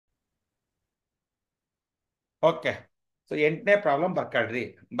Okay. So 8ನೇ problem ಬರ್ಕೊಳ್ರಿ.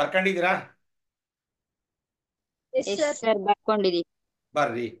 ಬರ್ಕೊಂಡಿದ್ದೀರಾ? Sir ಬರ್ಕೊಂಡಿದೀವಿ.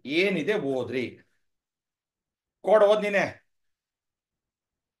 ಬರ್ರಿ. ಏನಿದೆ ಓದ್ರಿ. ಕೋಡ್ ಓದ್ ನೀನೆ.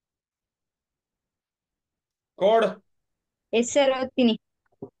 ಕೋಡ್. ಎಸ್ ಸರ್ ಓದ್ತೀನಿ.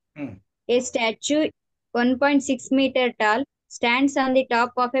 ಹ್ಮ್. A statue 1.6 meter tall stands on the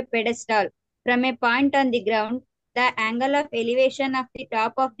top of a pedestal. From a point on the ground, the angle of elevation of the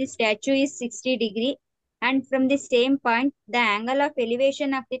top of the statue is 60 degree, and from the same point, the angle of elevation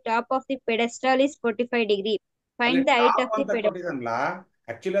of the top of the pedestal is 45 degree. ಅಲ್ಲಿ Find the height of top the ಅಂತ pedestal. ಕೊಟ್ಟಿದನಲ್ಲ,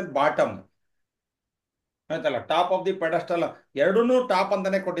 actually ಅದು bottom ಆಯ್ತಲ್ಲ. Top of the pedestal ಎರಡೂ top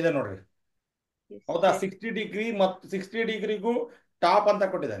ಅಂತಾನೆ ಕೊಟ್ಟಿದೆ ನೋಡ್ರಿ. Yes, ಹೌದಾ? sir. 60 degree ಮತ್ತು 60 ಡಿಗ್ರಿಗೂ ಟಾಪ್ ಅಂತ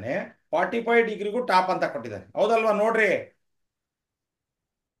ಕೊಟ್ಟಿದ್ದಾನೆ, 45 ಡಿಗ್ರಿಗೂ ಟಾಪ್ ಅಂತ ಕೊಟ್ಟಿದ್ದಾನೆ. ಹೌದಲ್ವಾ? ನೋಡ್ರಿ,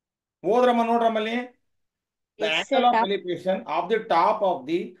 ಹೋದ್ರಮ್ಮ ನೋಡ್ರಮ್ಮಲ್ಲಿ. The Yes, sir. angle of Top. elevation of the top of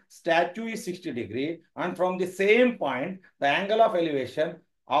the statue is 60 degree, and from the same point the angle of elevation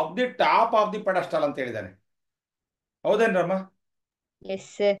of the top of the pedestal ಅಂತ ಹೇಳಿದ್ದಾನೆ. ಹೌದೇನ್ರಮ್ಮ? Yes,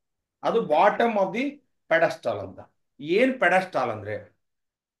 sir. ಅದು bottom of the ಪೆಡಸ್ಟಾಲ್ ಅಂತ. ಏನ್ ಪೆಡಸ್ಟಾಲ್ ಅಂದ್ರೆ?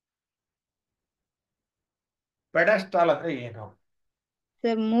 ಪೆಡಸ್ಟಾಲ್ ಅಂದ್ರೆ ಏನು?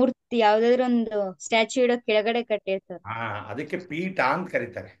 Sir ಮೂರ್ತಿ ಯಾವ್ದಾದ್ರು ಒಂದು ಸ್ಟ್ಯಾಚ್ಯೂ ಇಡೋ ಕೆಳಗಡೆ ಕಟ್ಟಿರ್ತಾರೆ. ಹಾ, ಅದಕ್ಕೆ ಪೀಠ ಅಂತ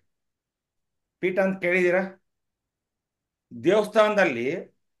ಕರೀತಾರೆ. ಪೀಠ ಅಂತ ಕೇಳಿದೀರಾ? ದೇವಸ್ಥಾನದಲ್ಲಿ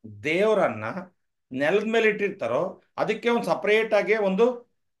ದೇವರನ್ನ ನೆಲದ ಮೇಲೆ ಇಟ್ಟಿರ್ತಾರೋ ಅದಕ್ಕೆ ಒಂದು ಸಪರೇಟ್ ಆಗಿ ಒಂದು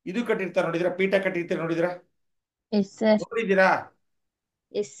ಇದು ಕಟ್ಟಿರ್ತಾರೆ, ನೋಡಿದಿರಾ? ಪೀಠ ಕಟ್ಟಿರ್ತಾರೆ, ನೋಡಿದಿರಾ? Yes sir. ನೋಡಿದ್ದೀರಾ?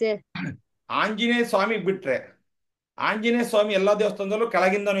 Yes sir. ಆಂಜನೇಯ ಸ್ವಾಮಿ ಬಿಟ್ರೆ, ಆಂಜನೇಯ ಸ್ವಾಮಿ ಎಲ್ಲಾ ದೇವಸ್ಥಾನದಲ್ಲೂ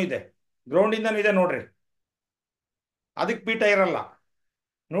ಕೆಳಗಿಂದನೂ ಇದೆ, ಗ್ರೌಂಡ್ ಇಂದನೂ ಇದೆ ನೋಡ್ರಿ. ಅದಕ್ಕೆ ಪೀಠ ಇರಲ್ಲ.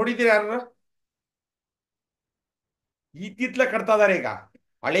 ನೋಡಿದ್ದೀರಾ ಯಾರು? ಇತ್ತಿತ್ಲ ಕಟ್ತಾ ಇದಾರೆ ಈಗ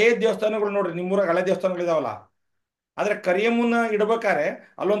ಹಳೇ ದೇವಸ್ಥಾನಗಳು. ನೋಡ್ರಿ, ನಿಮ್ಮೂರಾಗ ಹಳೆ ದೇವಸ್ಥಾನಗಳಿದಾವಲ್ಲ, ಆದ್ರೆ ಕರಿಯಮ್ಮನ ಇಡ್ಬೇಕಾರೆ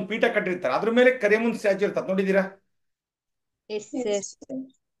ಅಲ್ಲೊಂದು ಪೀಠ ಕಟ್ಟಿರ್ತಾರೆ, ಅದ್ರ ಮೇಲೆ ಕರಿಯಮ್ಮನ ಸ್ಟ್ಯಾಚು ಇರ್ತದೆ. ನೋಡಿದ್ದೀರಾ? Yes sir.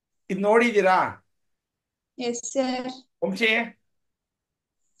 ಇದು ನೋಡಿದ್ದೀರಾ yes sir. Vamshi?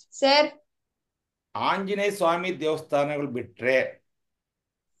 Sir. Anjaneya ಸ್ವಾಮಿ ದೇವಸ್ಥಾನಗಳು ಬಿಟ್ರೆ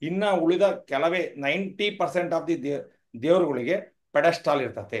ಇನ್ನ ಉಳಿದ ಕೆಲವೇ 90% ಆಫ್ ದಿ ದೇವರುಗಳಿಗೆ ಪೆಡಸ್ಟಾಲ್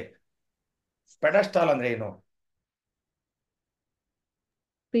ಇರ್ತತೆ. ಪೆಡಸ್ಟಾಲ್ ಅಂದ್ರೆ ಏನು?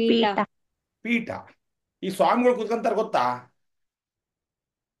 ಪೀಠ. ಪೀಠ. ಈ ಸ್ವಾಮಿಗಳು ಕೂತ್ಕೊಂತಾರೆ ಗೊತ್ತಾ?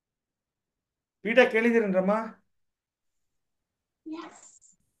 ಪೀಠ ಕೇಳಿದಿರೇನ್ರಮ್ಮ?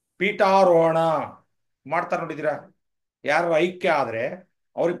 ಪೀಠಾರೋಹಣ ಮಾಡ್ತಾರೆ, ನೋಡಿದ್ದೀರಾ? ಯಾರು ಐಕ್ಯ ಆದ್ರೆ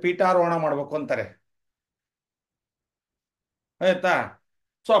ಅವ್ರಿಗೆ ಪೀಠಾರೋಹಣ ಮಾಡ್ಬೇಕು ಅಂತಾರೆ, ಆಯ್ತಾ?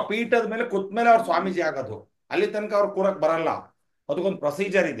 ಸೊ ಆ ಪೀಠದ ಮೇಲೆ ಕೂತ್ ಮೇಲೆ ಅವ್ರು ಸ್ವಾಮೀಜಿ ಆಗೋದು. ಅಲ್ಲಿ ತನಕ ಅವ್ರು ಕೂರಕ್ ಬರಲ್ಲ, ಅದಕ್ಕೊಂದು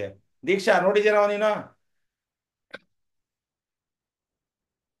ಪ್ರೊಸೀಜರ್ ಇದೆ. ದೀಕ್ಷಾ ನೋಡಿದ್ದೀರಾ ನೀನು?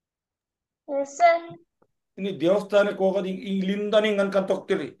 ನೀವು ದೇವಸ್ಥಾನಕ್ಕೆ ಹೋಗೋದು ಇಲ್ಲಿಂದ ಹಿಂಗ್ ಅನ್ಕೊಂತ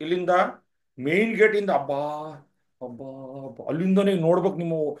ಹೋಗ್ತೀರಿ. ಇಲ್ಲಿಂದ ಮೇನ್ ಗೇಟ್ ಇಂದ ಹಬ್ಬಾ ಹಬ್ಬಾ ಅಲ್ಲಿಂದನೇ ನೋಡ್ಬೇಕು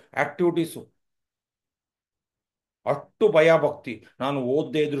ನಿಮ್ಮ ಆಕ್ಟಿವಿಟೀಸು. ಅಷ್ಟು ಭಯ ಭಕ್ತಿ. ನಾನು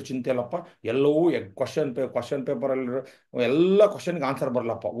ಓದದೇ ಇದ್ರು ಚಿಂತೆ ಇಲ್ಲಪ್ಪ, ಎಲ್ಲವೂ ಕ್ವಶನ್ ಪೇಪರಲ್ಲಿ ಎಲ್ಲ ಕ್ವಶನ್ಗೆ ಆನ್ಸರ್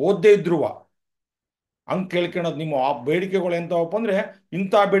ಬರಲಪ್ಪ, ಓದದೇ ಇದ್ರು ಹಂಗೆ ಕೇಳ್ಕೊಳೋದು. ನಿಮ್ಮ ಆ ಬೇಡಿಕೆಗಳು ಎಂತವಪ್ಪ ಅಂದ್ರೆ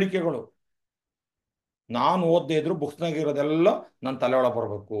ಇಂಥ ಬೇಡಿಕೆಗಳು. ನಾನು ಓದದೇ ಇದ್ರು ಬುಕ್ಸ್ನಾಗ ಇರೋದೆಲ್ಲ ನನ್ನ ತಲೆ ಒಳಗೆ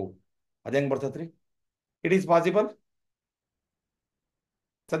ಬರಬೇಕು. ಅದೇಂಗ್ ಬರ್ತೈತ್ರಿ? It is possible?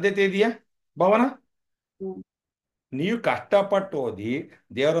 ಸಾಧ್ಯತೆ ಇದೆಯಾ ಭವನ? ನೀವು ಕಷ್ಟಪಟ್ಟು ಓದಿ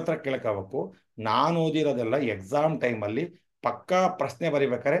ದೇವ್ರ ಹತ್ರ ಕೇಳ್ಕೋಬೇಕು. ನಾನು ಓದಿರೋದೆಲ್ಲ ಎಕ್ಸಾಮ್ ಟೈಮಲ್ಲಿ ಪಕ್ಕಾ ಪ್ರಶ್ನೆ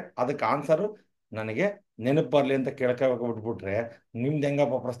ಬರಿಬೇಕಾರೆ ಅದಕ್ಕೆ ಆನ್ಸರು ನನಗೆ ನೆನಪು ಬರಲಿ ಅಂತ ಕೇಳ್ಕೋಬೇಕು. ಬಿಟ್ಬಿಟ್ರೆ ನಿಮ್ದು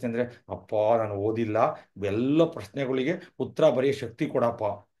ಹೆಂಗಪ್ಪ ಪ್ರಶ್ನೆ ಅಂದರೆ, ಅಪ್ಪ ನಾನು ಓದಿಲ್ಲ, ಎಲ್ಲ ಪ್ರಶ್ನೆಗಳಿಗೆ ಉತ್ತರ ಬರೆಯೋ ಶಕ್ತಿ ಕೊಡಪ್ಪ.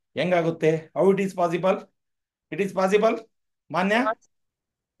 ಹೆಂಗಾಗುತ್ತೆ? How it is possible? It is possible ಮಾನ್ಯ?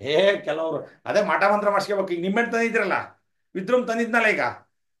 ಏ ಕೆಲವರು ಅದೇ ಮಠ ಮಂತ್ರ ಮಾಡಿಸ್ಕೋಬೇಕು. ಈಗ ನಿಮ್ಮೆಂಟ್ ತಂದಿದ್ರಲ್ಲ, ವಿದ್ರುಮ್ ತಂದಿದ್ನಲ್ಲ, ಈಗ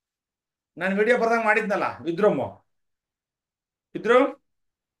ನಾನು ವಿಡಿಯೋ ಬರ್ದಂಗೆ ಮಾಡಿದ್ನಲ್ಲ ವಿದ್ರುಮ್. ಇದ್ರು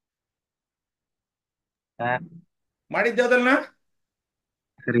ಮಾಡಿದ್ದೇವದಲ್ನ?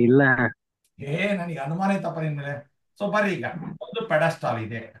 ಸರಿ ಇಲ್ಲ. ನನಗೆ ಅನುಮಾನ ಐತಪ್ಪ ನಿನ್ ಮೇಲೆ. ಸೊ ಬರ್ರಿ, ಈಗ ಒಂದು ಪೆಡಸ್ಟಾಲ್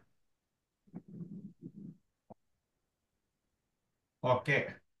ಇದೆ. ಓಕೆ,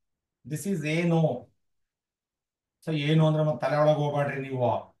 ದಿಸ್ ಈಸ್ ಏನು? ಸೊ ಏನು ಅಂದ್ರೆ ಮತ್ತೆ ತಲೆ ಒಳಗೆ ಹೋಗ್ಬೇಡ್ರಿ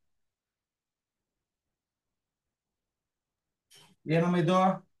ನೀವು. ಏನಮ್ಮ ಇದು?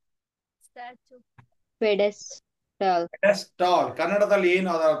 ಪೆಡೆಸ್ಟಾಲ್. ಪೆಡಸ್ಟಾಲ್ ಕನ್ನಡದಲ್ಲಿ ಏನು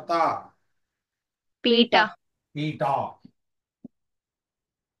ಅದರ ಅರ್ಥ? ಪೀಠ. ಪೀಠ.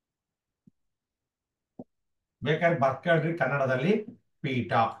 ಬೇಕಾದ್ರೆ ಬರ್ಕಳ್ರಿ ಕನ್ನಡದಲ್ಲಿ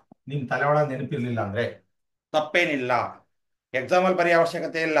ಪೀಠ. ನಿಮ್ ತಲೆ ಒಳಗೆ ನೆನಪಿರ್ಲಿಲ್ಲ ಅಂದ್ರೆ ತಪ್ಪೇನಿಲ್ಲ, ಎಕ್ಸಾಮ್ ಅಲ್ಲಿ ಬರೆಯೋ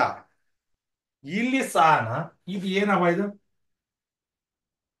ಅವಶ್ಯಕತೆ ಇಲ್ಲ. ಇಲ್ಲಿ ಸಾನ ಇದು ಏನವ? ಇದು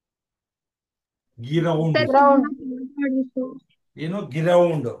ಗಿರೌಂಡ್. ಏನು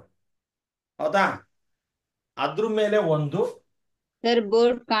ಗಿರೌಂಡ್? ಹೌದಾ? ಅದ್ರ ಮೇಲೆ ಒಂದು ಸರ್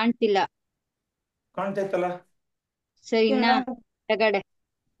ಬೋರ್ಡ್ ಕಾಣ್ತಿಲ್ಲ ಕಾಣ್ತೈತಲ್ಲ. ಸರ್. ಇನ್ನ ಕೆಳಗಡೆ.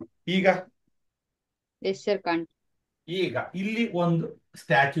 ಈಗ ಎಸ್ ಸರ್ ಕಾಣ್. ಈಗ ಇಲ್ಲಿ ಒಂದು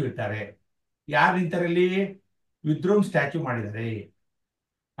ಸ್ಟ್ಯಾಚ್ಯೂ ಇಟ್ಟಾರೆ. ಯಾರು ನಿಂತಾರೆ ಇಲ್ಲಿ? ವಿದ್ರುಮ್ ಸ್ಟ್ಯಾಚ್ಯೂ ಮಾಡಿದ್ದಾರೆ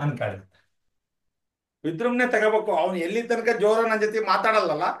ಅನ್ಕೊಳ್ಳಿ. ವಿದ್ರುಮ್ನೆ ತಗೋಬೇಕು. ಅವನು ಎಲ್ಲಿ ತನಕ ಜೋರ ನನ್ನ ಜೊತೆ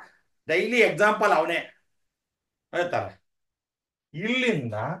ಮಾತಾಡಲ್ಲಲ್ಲ, ಡೈಲಿ ಎಕ್ಸಾಂಪಲ್ ಅವನೇ ಹೇಳ್ತಾರೆ.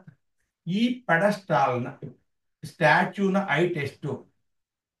 ಇಲ್ಲಿಂದ ಈ ಪೆಡಸ್ಟಾಲ್ನ ಸ್ಟ್ಯಾಚ್ಯೂನ ಹೈಟ್ ಎಷ್ಟು?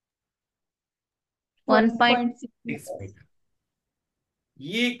 1.6. 6 ಫೀಟ್.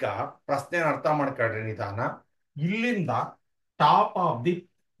 ಈಗ ಪ್ರಶ್ನೆ ಅರ್ಥ ಮಾಡ್ಕೊಳ್ರಿ ನಿಧಾನ. ಇಲ್ಲಿಂದ ಟಾಪ್ ಆಫ್ ದಿ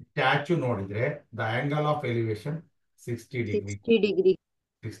ಸ್ಟ್ಯಾಚ್ಯೂ ನೋಡಿದ್ರೆ the angle of elevation 60 degree. 60 degree.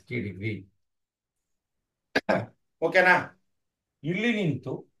 60 degree. ಓಕೆನಾ? ಇಲ್ಲಿ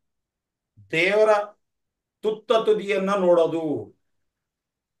ನಿಂತು ದೇವರ ತುತ್ತ ತುದಿಯನ್ನ ನೋಡೋದು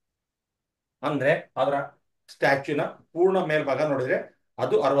ಅಂದ್ರೆ ಅದರ ಸ್ಟ್ಯಾಚ್ಯೂನ ಪೂರ್ಣ ಮೇಲ್ಭಾಗ ನೋಡಿದ್ರೆ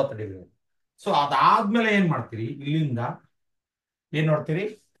ಅದು 60 ಡಿಗ್ರಿ. ಸೊ ಅದಾದ್ಮೇಲೆ ಏನ್ ಮಾಡ್ತೀರಿ? ಇಲ್ಲಿಂದ ಏನ್ ನೋಡ್ತೀರಿ?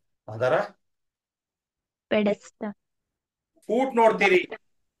 ಅದರ Pedestal. ಫೂಟ್ ನೋಡ್ತೀರಿ,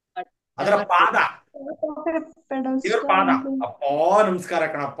 ಅದರ ಪಾದ, ದೇವ್ರ ಪಾದ. ಅಪ್ಪ ನಮಸ್ಕಾರ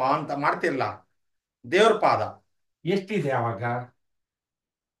ಕಣಪ್ಪ ಅಂತ ಮಾಡ್ತಿಲ್ಲ. ದೇವ್ರ ಪಾದ ಎಷ್ಟಿದೆ ಅವಾಗ?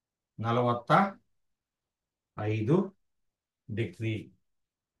 45 ಡಿಗ್ರಿ.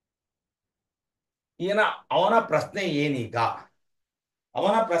 ಏನ ಅವನ ಪ್ರಶ್ನೆ ಏನೀಗ?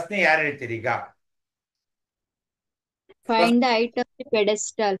 ಅವನ ಪ್ರಶ್ನೆ ಯಾರು ಹೇಳ್ತೀರಿ ಈಗ? Find the height of the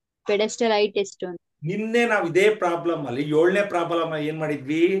ಪೆಡೆಸ್ಟಲ್. ಪೆಡೆಸ್ಟಲ್ height ಎಷ್ಟು ಅಂತ. ನಿನ್ನೆ ನಾವು ಇದೇ ಪ್ರಾಬ್ಲಮ್ ಅಲ್ಲಿ 7ನೇ ಪ್ರಾಬ್ಲಮ್ ಏನ್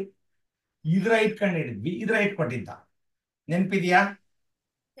ಮಾಡಿದ್ವಿ? ಇದ್ರ ಹೈಟ್ ಕಂಡು ಹಿಡಿದ್ವಿ, ಇದ್ರ ಹೈಟ್ ಕೊಟ್ಟಿದ್ದ. ನೆನ್ಪಿದ್ಯಾ?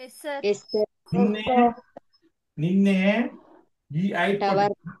 Yes sir. ನಿನ್ನೆ ನಿನ್ನೆ ಈ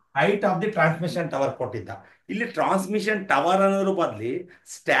tower. Height of the transmission tower ಕೊಟ್ಟಿದ್ದ. ಇಲ್ಲಿ ಟ್ರಾನ್ಸ್ಮಿಷನ್ ಟವರ್ ಅನ್ನೋದ್ರ ಬದಲಿ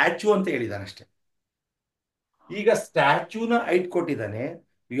ಸ್ಟ್ಯಾಚ್ಯೂ ಅಂತ ಹೇಳಿದಾನೆ ಅಷ್ಟೇ. ಈಗ ಸ್ಟ್ಯಾಚ್ಯೂನ ಹೈಟ್ ಕೊಟ್ಟಿದ್ದಾನೆ.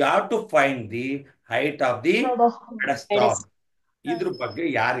 You have to find the height of the ಪೆಡಸ್ಟಾಲ್. ಇದ್ರ ಬಗ್ಗೆ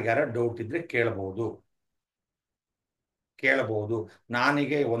ಯಾರಿಗಾರ ಡೌಟ್ ಇದ್ರೆ ಕೇಳಬಹುದು.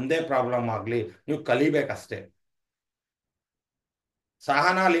 ನಾನೀಗ ಒಂದೇ ಪ್ರಾಬ್ಲಮ್ ಆಗ್ಲಿ, ನೀವು ಕಲಿಬೇಕಷ್ಟೇ.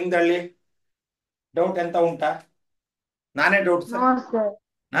 ಸಹನಾ ಲಿಂಗದಳ್ಳಿ, ಡೌಟ್ ಎಂತ ಉಂಟಾ? ನಾನೇ ಡೌಟ್ ಸರ್.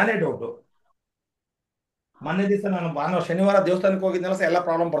 ನಾನೇ ಡೌಟು. ಮೊನ್ನೆ ದಿವಸ ನಾನು ಭಾನುವಾರ ಶನಿವಾರ ದೇವಸ್ಥಾನಕ್ಕೆ ಹೋಗಿದ್ನಲ್ಲ ಸರ್, ಎಲ್ಲ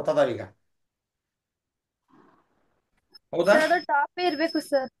ಪ್ರಾಬ್ಲಮ್ ಬರ್ತದ ಈಗ. ಹೌದಾ? ಟಾಪ್ ಇರ್ಬೇಕು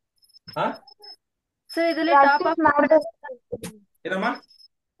ಸರ್. ಹಾ ಸರ್ ಇದರಲ್ಲಿ ಟಾಪ್ ಆಫ್ ಏನಮ್ಮ?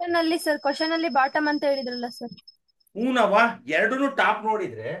 ಅಲ್ಲಿ ಸರ್ ಕ್ವಶನ್ ಅಲ್ಲಿ ಬಾಟಮ್ ಅಂತ ಹೇಳಿದ್ರಲ್ಲ ಸರ್. ಹೂನವ್ವ, ಎರಡೂ ಟಾಪ್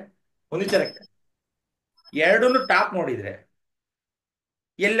ನೋಡಿದ್ರೆ ಒಂದು ವಿಚಾರಕ್ಕೆ, ಎರಡೂ ಟಾಪ್ ನೋಡಿದ್ರೆ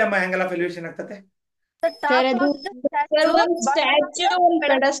ಎಲ್ಲಮ್ಮ ಆಂಗಲ್ ಆಫ್ ಎಲಿವೇಶನ್ ಆಗ್ತದೆ? ಸರ್ ಅದು ಸ್ಟ್ಯಾಚ್ಯೂ ಒಂದು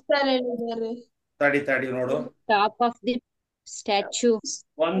ಪೆಡಸ್ಟಲ್ ಹೇಳಿದ್ದಾರೆ. ತಡಿ ನೋಡು. Top of the statue.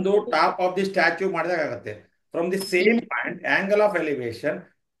 ಒಂದು ಟಾಪ್ ಆಫ್ ದಿ ಸ್ಟ್ಯಾಚ್ಯೂ ಮಾಡಿದಾಗ ಆಗುತ್ತೆ. From the same point angle of elevation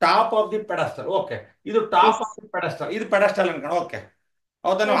top of the pedestal. Okay, ಇದು ಟಾಪ್ ಆಫ್ ದಿ ಪೆಡಸ್ಟಲ್, ಇದು ಪೆಡಸ್ಟಲ್ ಅನ್ಕೊಂಡು. ಓಕೆ,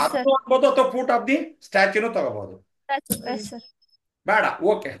 ಹೌದಾ? Yes, sir. ಅದು ಅನ್ಬೋದು ಅಥವಾ ಫೂಟ್ ಆಫ್ ದಿ ಸ್ಟ್ಯಾಚ್ಯೂನು ತಗೋಬಹುದು. ಸರ್ ಬೇಡ,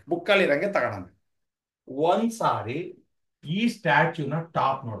 ಓಕೆ, ಬುಕ್ಕಲ್ಲಿ ಇರಂಗೆ ತಗೋಣ. ಒಂದ್ಸಾರಿ ಈ ಸ್ಟ್ಯಾಚ್ಯೂನ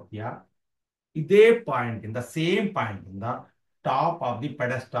ಟಾಪ್ ನೋಡ್ತೀಯಾ, ಇದೇ ಪಾಯಿಂಟ್ ಇಂದ, ಸೇಮ್ ಪಾಯಿಂಟ್ ಇಂದ ಟಾಪ್ ಆಫ್ ದಿ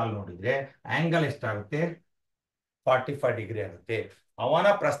ಪೆಡಸ್ಟಾಲ್ ನೋಡಿದ್ರೆ ಆಂಗಲ್ ಎಷ್ಟಾಗುತ್ತೆ? 45 ಡಿಗ್ರಿ ಆಗುತ್ತೆ. ಅವನ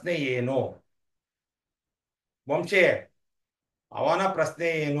ಪ್ರಶ್ನೆ ಏನು ವಂಶೇ? ಅವನ ಪ್ರಶ್ನೆ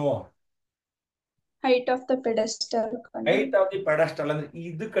ಏನು? Height of the pedestal. Height of the pedestal ಅಂದ್ರೆ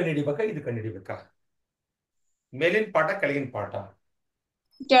ಇದು ಕಂಡುಹಿಡಿಬೇಕಾ, ಇದು ಕಂಡುಹಿಡಿಬೇಕಾ? ಮೇಲಿನ ಪಾಠ, ಕೆಳಗಿನ ಪಾಠ?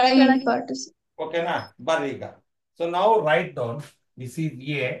 ಕೆಳಗಿನ ಪಾರ್ಟ್. ಓಕೆನಾ? ಬರ್ರಿ ಈಗ. ಸೊ ನಾವು write down, this is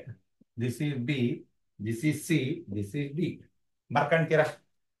A, this is B, this is C, this is D. ಬರ್ಕಂತೀರಾ?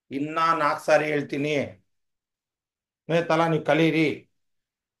 ಇನ್ನ 4 ಸಾರಿ ಹೇಳ್ತೀನಿ, ತಲಾ ನೀವು ಕಲೀರಿ.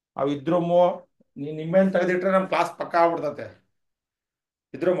 ಅವು ಇದ್ರುಮು ನಿಮ್ಮೇಲೆ ತೆಗೆದಿಟ್ರೆ ನಮ್ಮ ಕ್ಲಾಸ್ ಪಕ್ಕ ಆಗ್ಬಿಡ್ತತೆ.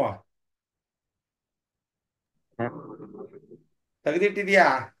 ಇದ್ರುಮು ತೆಗೆದಿಟ್ಟಿದ್ಯಾ?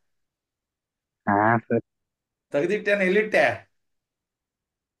 ಹಾ ಸರ್. ತೆಗೆದಿಟ್ಟೇನ? ಎಲ್ಲಿಟ್ಟೆ?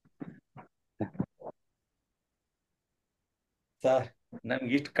 ಸರ್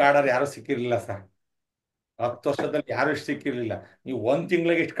ನಮ್ಗೆ ಇಷ್ಟು ಕಾಡರ್ ಯಾರು ಸಿಕ್ಕಿರ್ಲಿಲ್ಲ ಸರ್. 10 ವರ್ಷದಲ್ಲಿ ಯಾರು ಇಷ್ಟು ಸಿಕ್ಕಿರ್ಲಿಲ್ಲ. ನೀವು 1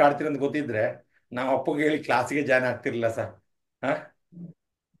 ತಿಂಗಳಿಗೆ ಇಷ್ಟು ಕಾಡ್ತೀರ ಅಂತ ಗೊತ್ತಿದ್ರೆ ನಾವು ಅಪ್ಪಗೆ ಹೇಳಿ ಕ್ಲಾಸಿಗೆ ಜಾಯ್ನ್ ಆಗ್ತಿರ್ಲಿಲ್ಲ ಸರ್. ಹಾ,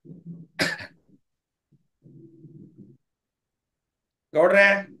 ಗೌಡ್ರೆ,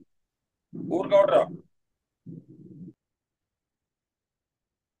 ಊರ್ ಗೌಡ್ರು,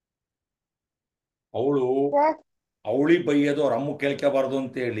 ಅವಳಿ ಬೈಯೋದು ಅವ್ರ ಅಮ್ಮ ಕೇಳ್ಕೋಬಾರ್ದು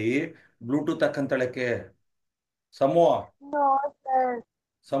ಅಂತೇಳಿ ಬ್ಲೂಟೂತ್ ಹಾಕಂತಳಕ್ಕೆ. ಸಮೂಹ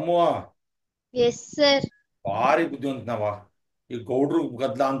ಸಮೂಹ ಎಸ್ ಸರ್. ಭಾರಿ ಬುದ್ಧಿವಂತ ನಾವ. ಈ ಗೌಡ್ರು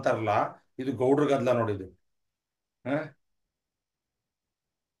ಗದ್ಲ ಅಂತಾರಲ್ಲ, ಇದು ಗೌಡ್ರ ಗದ್ಲ ನೋಡಿದ್ದು. ಹ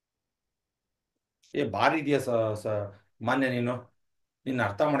ಭಾರಿ ಇದೆಯಾ ಮಾನ್ಯ ನೀನು. ನಿನ್ನ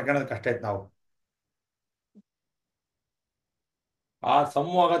ಅರ್ಥ ಮಾಡ್ಕೊಳ್ಳೋದು ಕಷ್ಟ ಐತೆ ನಾವು. ಆ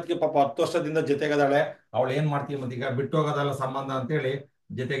ಸಮೂಹ ಆಗೋದಕ್ಕೆ ಪಾಪ 10 ವರ್ಷದಿಂದ ಜೊತೆಗದಾಳೆ. ಅವಳು ಏನ್ ಮಾಡ್ತೀವಿ ಮತ್ತೀಗ ಬಿಟ್ಟು ಹೋಗೋದಲ್ಲ ಸಂಬಂಧ ಅಂತೇಳಿ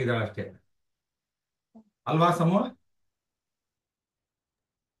ಜೊತೆಗಿದ್ದಾಳೆ ಅಷ್ಟೇ ಅಲ್ವಾ ಸಮೂಹ?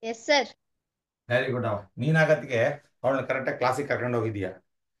 Yes sir. Very good. ನೀನಾಗತ್ತಿಗೆ ಅವಳನ್ನ ಕರೆಕ್ಟಾಗಿ ಕ್ಲಾಸಿಗೆ ಕರ್ಕೊಂಡು ಹೋಗಿದೀಯಾ.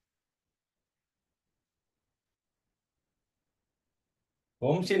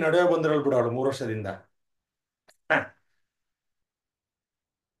 ವಂಶಿ ನಡುವೆ ಬಂದಿರೋಳು ಬಿಡು ಅವಳು 3 ವರ್ಷದಿಂದ.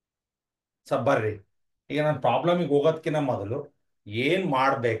 ಬರ್ರಿ, ಈಗ ನಾನು ಪ್ರಾಬ್ಲಮಿಗೆ ಹೋಗೋದಕ್ಕಿಂತ ಮೊದಲು ಏನ್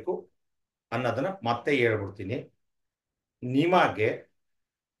ಮಾಡಬೇಕು ಅನ್ನೋದನ್ನ ಮತ್ತೆ ಹೇಳ್ಬಿಡ್ತೀನಿ. ನಿಮಗೆ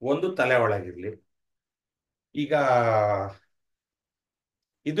ಒಂದು ತಲೆ ಒಳಗಿರ್ಲಿ. ಈಗ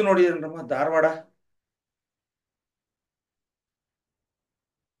ಇದು ನೋಡಿದ್ರಮ್ಮ ಧಾರವಾಡ,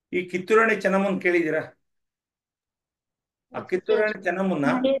 ಈ ಕಿತ್ತೂರಾಣಿ ಚೆನ್ನಮ್ಮನ್ ಕೇಳಿದ್ದೀರಾ? ಆ ಕಿತ್ತೂರಾಣಿ ಚೆನ್ನಮ್ಮನ್ನ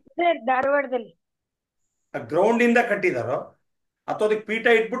ಧಾರವಾಡದಲ್ಲಿ ಆ ಗ್ರೌಂಡ್ ಇಂದ ಕಟ್ಟಿದಾರೋ ಅಥವಾ ಅದಕ್ಕೆ ಪೀಠ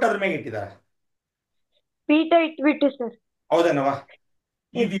ಇಟ್ಬಿಟ್ಟು ಅದ್ರ ಮೇಲೆ ಇಟ್ಟಿದಾರ? ಪೀಠ ಇಟ್ಬಿಟ್ಟು ಸರ್. ಹೌದೇನವಾ?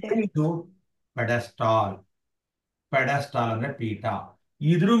 ಇದು ಪೆಡಸ್ಟಾಲ್. ಪೆಡಸ್ಟಾಲ್ ಅಂದ್ರೆ ಪೀಠ.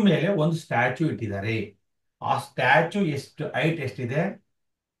 ಇದ್ರ ಮೇಲೆ ಒಂದು ಸ್ಟ್ಯಾಚ್ಯೂ ಇಟ್ಟಿದ್ದಾರೆ. ಆ ಸ್ಟ್ಯಾಚ್ಯೂ ಎಷ್ಟು ಹೈಟ್ ಎಷ್ಟಿದೆ?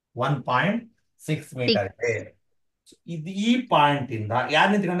 1.6 ಮೀಟರ್ ಇದೆ. ಇದು ಈ ಪಾಯಿಂಟ್ ಇಂದ ಯಾರು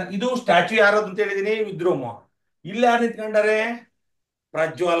ನಿಂತ್ಕೊಂಡ? ಇದು ಸ್ಟ್ಯಾಚ್ಯೂ ಯಾರದು ಅಂತ ಹೇಳಿದೀನಿ, ವಿದ್ರೋಮ. ಇಲ್ಲಿ ಯಾರು ನಿಂತ್ಕೊಂಡಾರೆ?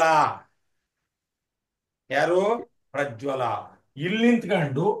 ಪ್ರಜ್ವಲ. ಯಾರು? ಪ್ರಜ್ವಲ. ಇಲ್ಲಿ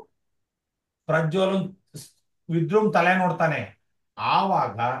ನಿಂತ್ಕೊಂಡು ಪ್ರಜ್ವಲನ್ ವಿದ್ರುಮ್ ತಲೆ ನೋಡ್ತಾನೆ.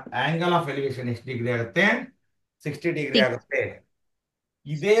 ಆವಾಗ ಆಂಗಲ್ ಆಫ್ ಎಲಿವೇಶನ್ ಎಷ್ಟು ಡಿಗ್ರಿ ಆಗುತ್ತೆ? 60 ಡಿಗ್ರಿ ಆಗುತ್ತೆ.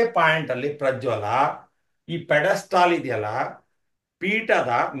 ಇದೇ ಪಾಯಿಂಟ್ ಅಲ್ಲಿ ಪ್ರಜ್ವಲ ಈ ಪೆಡಸ್ಟಾಲ್ ಇದೆಯಲ್ಲ,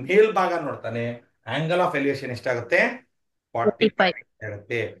 ಪೀಠದ ಮೇಲ್ಭಾಗ ನೋಡ್ತಾನೆ. ಆಂಗಲ್ ಆಫ್ ಎಲಿವೇಶನ್ ಎಷ್ಟಾಗುತ್ತೆ? 45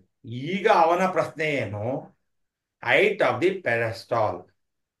 ಆಗುತ್ತೆ. ಈಗ ಅವನ ಪ್ರಶ್ನೆ ಏನು? Height of the ಪೆಡಸ್ಟಾಲ್.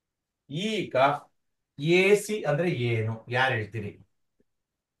 ಈಗ ಎ ಸಿ ಅಂದ್ರೆ ಏನು ಯಾರು ಹೇಳ್ತೀರಿ?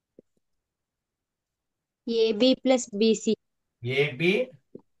 A B plus B C. A B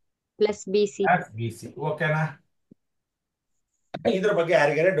plus B C. B C. ಓಕೆನಾ? ಇದ್ರ ಬಗ್ಗೆ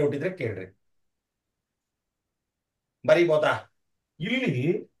ಯಾರಿಗಾರ ಡೌಟ್ ಇದ್ರೆ ಕೇಳ್ರಿ. ಬರೀಬೋದಾ? ಇಲ್ಲಿ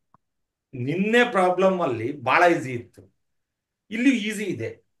ನಿನ್ನೆ ಪ್ರಾಬ್ಲಮ್ ಅಲ್ಲಿ ಬಹಳ ಈಸಿ ಇತ್ತು, ಇಲ್ಲಿ ಈಸಿ ಇದೆ.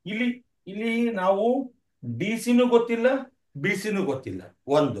 ಇಲ್ಲಿ ಇಲ್ಲಿ ನಾವು ಡಿ ಸಿನೂ ಗೊತ್ತಿಲ್ಲ, ಬಿ ಸಿನೂ ಗೊತ್ತಿಲ್ಲ.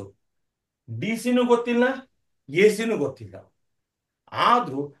 ಒಂದು ಡಿ ಸಿನೂ ಗೊತ್ತಿಲ್ಲ, ಎ ಸಿನೂ ಗೊತ್ತಿಲ್ಲ.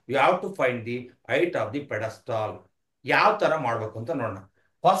 ಆದ್ರೂ you have to find the height of the ಪೆಡಸ್ಟಾಲ್. ಯಾವ ತರ ಮಾಡ್ಬೇಕು ಅಂತ ನೋಡೋಣ.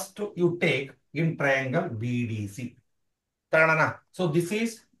 First you take in triangle B D C ತಗೋಣ. So this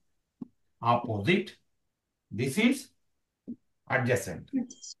is opposite, this is adjacent.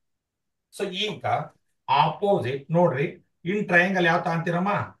 So ಈಗ ಆಪೋಸಿಟ್ ನೋಡ್ರಿ, ಇನ್ ಟ್ರಯಾಂಗಲ್ ಯಾವ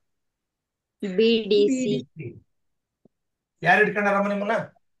ತಗೊಂತೀರಮ್ಮ? B D C. ಯಾರು ಇಟ್ಕೊಂಡಾರಮ್ಮ ನಿಮ್ಮನ್ನ?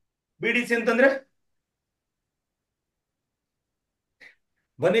 ಬಿ ಡಿ ಸಿ ಅಂತಂದ್ರೆ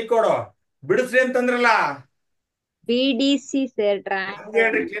ಬನ್ನಿ ಕೊಡೋ ಬಿಡಿಸ್ರಿ ಅಂತಂದ್ರಲ್ಲ. B D C sir.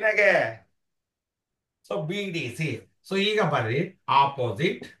 ಹೇಳ್ರಿ ಕ್ಲೀನಾಗೆ. So B D C. So ಈಗ ಬರ್ರಿ,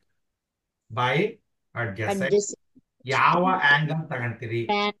 ಆಪೋಸಿಟ್ ಬೈ ಅಡ್ಜಸೆಂಟ್. ಯಾವ ಆಂಗಲ್ ತಗೊಂತೀರಿ?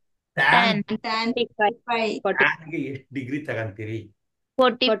 ಟ್ಯಾನ್. ಟ್ಯಾನ್ಗೆ ಎಷ್ಟು ಡಿಗ್ರಿ ತಗೊಂತೀರಿ?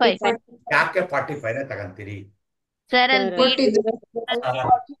 45. ಯಾಕೆ 45 ನೇ ತಗೊಂತೀರಿ? ಸರ್ ಅಲ್ಲಿ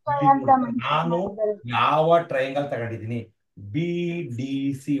ನಾನು ಯಾವ ಟ್ರಯಾಂಗಲ್ ತಗೊಂಡಿದ್ದೀನಿ? ಬಿ ಡಿ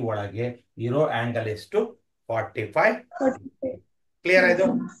ಸಿ ಒಳಗೆ ಇರೋ ಆಂಗಲ್ ಎಷ್ಟು? 45. ಕ್ಲಿಯರ್ ಆಯ್ತು?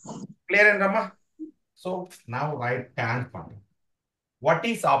 ಕ್ಲಿಯರ್ ಏನ್ರಮ್ಮ? ಸೊ ನಾವು right tan form. What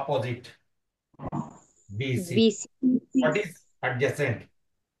is opposite? B C. What is adjacent?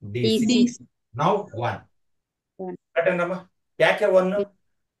 D C. Now 1. ಕರೆಕ್ಟೇನಮ್ಮ? ಯಾಕೆ 1?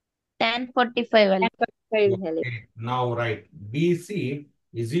 tan 45 ಅಲ್ಲಿ. Now write BC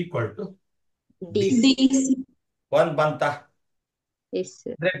is equal to D D C. C. 1 ಬಂತ? Yes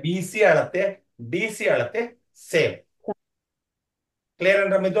sir. ಅಂದ್ರೆ BC ಅಳತೆ DC ಅಳತೆ same. Clear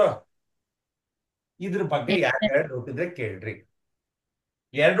ಏನ್ರಮ್ಮ ಇದು? ಇದ್ರ ಬಗ್ಗೆ ಯಾರು ಡೌಟ್ ಇದ್ರೆ ಕೇಳ್ರಿ.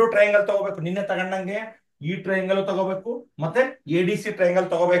 2 ಟ್ರಯಾಂಗಲ್ ತಗೋಬೇಕು. ನಿನ್ನೆ ತಗೊಂಡಂಗೆ ಈ ಟ್ರಯಾಂಗಲ್ ತಗೋಬೇಕು ಮತ್ತೆ ADC ಟ್ರಯಾಂಗಲ್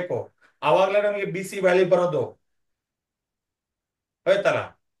ತಗೋಬೇಕು. ಅವಾಗಲೇ ನಮಗೆ BC ವ್ಯಾಲ್ಯೂ ಬರೋದು. ಆಯ್ತಲ್ಲ?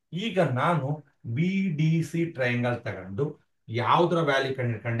 ಈಗ ನಾನು ಬಿ ಡಿ ಸಿ ಟ್ರಯಾಂಗಲ್ ತಗೊಂಡು ಯಾವ್ದ್ರ ವ್ಯಾಲ್ಯೂ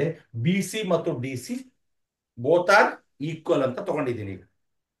ಕಂಡಿಡ್ಕೊಂಡೆ? ಬಿ ಸಿ ಮತ್ತು D C both are equal ಅಂತ ತಗೊಂಡಿದ್ದೀನಿ. ಈಗ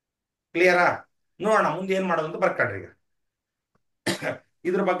ಕ್ಲಿಯರಾ? ನೋಡೋಣ ಮುಂದೆ ಏನ್ ಮಾಡೋದು ಅಂತ ಬರ್ಕೊಂಡ್ರಿ. ಈಗ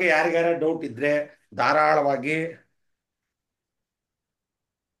ಇದ್ರ ಬಗ್ಗೆ ಯಾರಿಗಾರ ಡೌಟ್ ಇದ್ರೆ ಧಾರಾಳವಾಗಿ.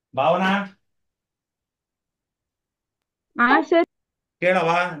 ಭಾವನಾ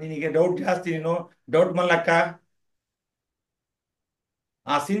ಕೇಳವಾ? ನಿನಗೆ ಡೌಟ್ ಜಾಸ್ತಿ, ನೀನು ಡೌಟ್ ಮಲ್ಲಕ್ಕ.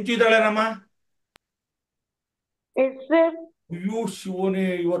 ಸಿಂಚು ಇದ್ದಾಳೆ ನಮ್ಮ? ಅಯ್ಯೋ ಶಿವನೇ,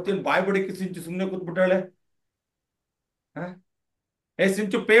 ಇವತ್ತೇನು ಬಾಯ್ ಬಡಿಕೆ ಸಿಂಚು ಸುಮ್ಮನೆ ಕೂತ್ಬಿಟ್ಟಾಳೆ. ಹ? ಏ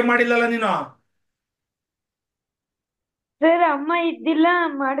ಸಿಂಚು, ಪೇ ಮಾಡಿಲ್ಲಲ್ಲ ನೀನು? ಸರ್ ಅಮ್ಮ ಇದ್ದಿಲ್ಲ,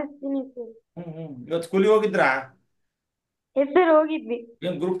 ಮಾಡಿಸ್ತೀನಿ ಸರ್. ಇವತ್ತು ಸ್ಕೂಲಿಗೆ ಹೋಗಿದ್ರಾ? ಎಸ್ ಸರ್, ಹೋಗಿದ್ವಿ.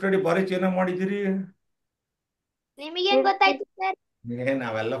 ಏನ್ ಗ್ರೂಪ್ ಸ್ಟಡಿ ಭಾರಿ ಚೆನ್ನಾಗಿ ಮಾಡಿದ್ದೀರಿ. ನಿಮಗೇನ್ ಗೊತ್ತಾಯ್ತು ಸರ್?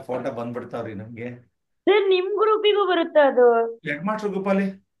 ನಾವೆಲ್ಲ ಫೋಟೋ ಬಂದ್ಬಿಡ್ತಾವ್ರಿ ನಮ್ಗೆ. ಸರ್ ನಿಮ್ ಗ್ರೂಪಿಗೂ ಬರುತ್ತಾ ಅದು? ಹೆಡ್ ಮಾಸ್ಟರ್ ಗ್ರೂಪಲ್ಲಿ.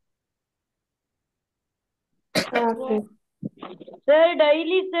 ಸರ್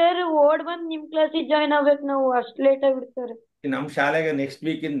ಡೈಲಿ ಸರ್ ಓಡ್ ಬಂದ್ ನಿಮ್ ಕ್ಲಾಸಿಗೆ ಜಾಯ್ನ್ ಆಗ್ಬೇಕು ನಾವು, ಅಷ್ಟು ಲೇಟ್ ಆಗಿ ಬಿಡ್ತಾರೆ. ನಮ್ಮ ಶಾಲೆಗೆ ನೆಕ್ಸ್ಟ್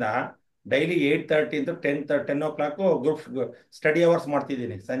ವೀಕಿಂದ ಡೈಲಿ 8:30 ಇಂದ 10 o'clock ಗ್ರೂಪ್ ಸ್ಟಡಿ ಅವರ್ಸ್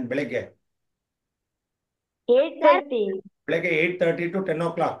ಮಾಡ್ತಿದ್ದೀನಿ. ಬೆಳಗ್ಗೆ 8:30. ಬೆಳಗ್ಗೆ 8:30 to 10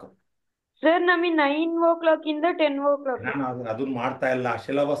 o'clock. ಸರ್ ನಮಗೆ 9 o'clock ಇಂದ 10 o'clock. ನಾನು ಅದನ್ನ ಮಾಡ್ತಾ ಇಲ್ಲ.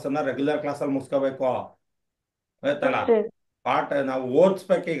 ಸಿಲೆಬಸ್ ಅನ್ನ ರೆಗ್ಯುಲರ್ ಕ್ಲಾಸಲ್ಲಿ ಮುಗಿಸ್ಕೋಬೇಕು, ಆಯ್ತಲ್ಲ? ಪಾಠ ನಾವು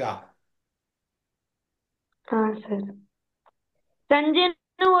ಓದಿಸ್ಬೇಕೀಗ. ಹಾ ಸರ್.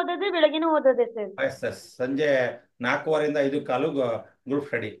 ಸಂಜೆನೂ ಓದೋದೆ, ಬೆಳಗ್ಗೆನೂ ಓದೋದೆ ಸರ್? ಎಸ್. ಸಂಜೆ 4:15 ಇಂದ 5:15 group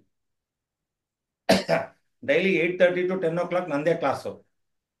study. Daily 8:30 to 10 o'clock ನಂದೇ ಕ್ಲಾಸು,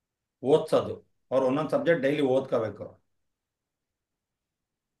 ಓದ್ಸೋದು. ಅವ್ರು ಒಂದೊಂದು ಸಬ್ಜೆಕ್ಟ್ ಡೈಲಿ ಓದ್ಕೋಬೇಕು.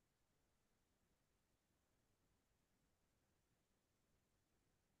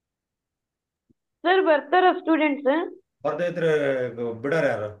 ಸರ್ ಬರ್ತಾರ ಸ್ಟೂಡೆಂಟ್ಸ್? ಬರ್ದೇ ಇದ್ರೆ ಬಿಡೋರು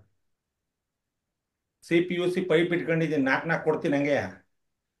ಯಾರು? CPUC ಪೈಪ್ ಇಟ್ಕೊಂಡಿದ್ದೀನಿ, 4 ಕೊಡ್ತೀನಿ ಹಂಗೆ.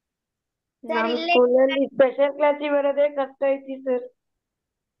 ನಮ್ಮ ಸ್ಕೂಲಲ್ಲಿ ಸ್ಪೆಷಲ್ ಕ್ಲಾಸಿಗೆ ಬರೋದೇ ಕಷ್ಟ ಐತಿ ಸರ್.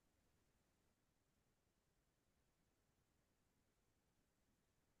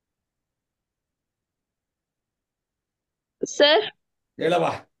 ಸರ್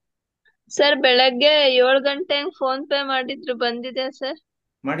ಹೇಳವಾ. ಸರ್ ಬೆಳಗ್ಗೆ 7 ಗಂಟೆಗೆ ಫೋನ್ ಪೇ ಮಾಡಿದ್ರು, ಬಂದಿದೆ ಸರ್.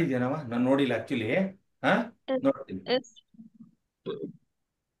 ಮಾಡಿದ್ಯಾನವ? ನಾನು ನೋಡಿಲ್ಲ ಆಕ್ಚುಲಿ. ಹಾ, ನೋಡ್ತೀನಿ.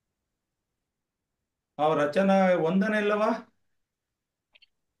 ಅವ್ರ ರಚನಾ ಒಂದನೇ ಇಲ್ಲವಾ?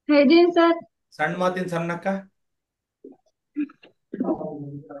 ಇದೀನಿ ಸರ್. ಸಣ್ಣ ಮಾತಿನ ಸಣ್ಣಕ್ಕ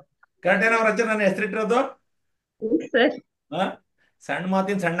ಕರೆಕ್ಟೇನ ಅವ್ರ ರಚನಾ ಹೆಸರಿಟ್ಟಿರೋದು? ಸರ್ ಹಾ, ಸಣ್ಣ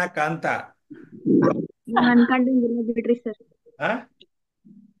ಮಾತಿನ ಸಣ್ಣಕ್ಕ ಅಂತ. ಅನ್ಕೊಂಡಿಲ್ಲ ಬಿಡ್ರಿ ಸರ್. ಹಾ,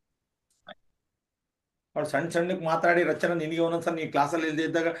 ಅವ್ಳು ಸಣ್ಣ ಸಣ್ಣಕ್ಕೆ ಮಾತಾಡಿ ರಚನಾ ನಿನಗೆ ಒಂದೊಂದ್ಸಲ ನೀ ಕ್ಲಾಸಲ್ಲಿ ಇಲ್ದೇ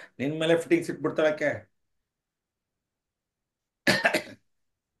ಇದ್ದಾಗ ನಿನ್ ಮೇಲೆ ಫಿಟ್ಟಿಂಗ್ಸ್ ಇಟ್ಬಿಡ್ತಾಳಕ್ಕೆ.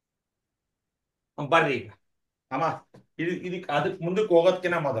 ಬರ್ರಿ ಈಗ ಅಮ್ಮ, ಅದಕ್ಕೆ ಮುಂದಕ್ಕೆ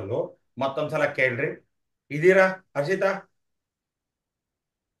ಹೋಗೋದ್ಕಿನ ಮೊದಲು ಮತ್ತೊಂದ್ಸಲ ಕೇಳ್ರಿ. ಇದೀರಾ ಹರ್ಷಿತಾ?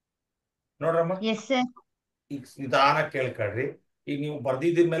 ನೋಡ್ರಮ್ಮ, yes sir. ಈಗ ನಿಧಾನ ಕೇಳ್ಕೊಳ್ರಿ. ಈಗ ನೀವು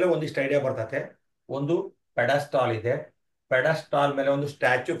ಬರ್ದಿದ್ದ ಮೇಲೆ ಒಂದಿಷ್ಟು ಐಡಿಯಾ ಬರ್ತತೆ. ಒಂದು ಪೆಡಸ್ಟಾಲ್ ಇದೆ, ಪೆಡಸ್ಟಾಲ್ ಮೇಲೆ ಒಂದು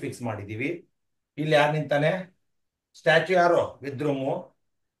ಸ್ಟ್ಯಾಚ್ಯೂ ಫಿಕ್ಸ್ ಮಾಡಿದೀವಿ. ಇಲ್ಲಿ ಯಾರು ನಿಂತಾನೆ? ಸ್ಟ್ಯಾಚ್ಯೂ ಯಾರು? ವಿದ್ರುಮು.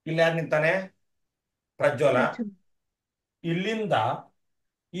 ಇಲ್ಲಿ ಯಾರು ನಿಂತಾನೆ? ಪ್ರಜ್ವಲ. ಇಲ್ಲಿಂದ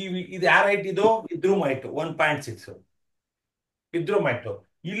ಇದು ಯಾರ ಹೈಟ್? ಇದು ವಿದ್ರುಮ್ ಹೈಟ್ 1.6. ವಿದ್ರುಮ್ ಹೈಟ್.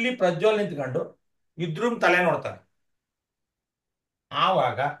 ಇಲ್ಲಿ ಪ್ರಜ್ವಲ್ ನಿಂತ್ಕೊಂಡು ವಿದ್ರುಮ್ ತಲೆ ನೋಡ್ತಾನೆ.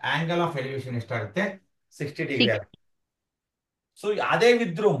 ಆವಾಗ ಆಂಗಲ್ ಆಫ್ ಎಲಿವೇಶನ್ ಎಷ್ಟಾಗುತ್ತೆ? 60 ಡಿಗ್ರಿ ಆಗುತ್ತೆ. ಸೊ ಅದೇ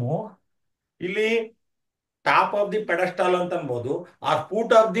ವಿದ್ರುಮು ಇಲ್ಲಿ ಟಾಪ್ ಆಫ್ ದಿ ಪೆಡಸ್ಟಾಲ್ ಅಂತ ಅನ್ಬೋದು, ಆರ್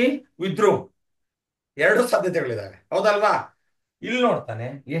ಫೂಟ್ ಆಫ್ ದಿ ವಿದ್ರುಮ್. ಎರಡು ಸಾಧ್ಯತೆಗಳಿದಾವೆ, ಹೌದಲ್ವಾ? ಇಲ್ಲಿ ನೋಡ್ತಾನೆ,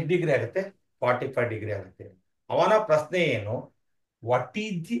 ಎಷ್ಟು ಡಿಗ್ರಿ ಆಗುತ್ತೆ? 45 ಡಿಗ್ರಿ ಆಗುತ್ತೆ. ಅವನ ಪ್ರಶ್ನೆ ಏನು? What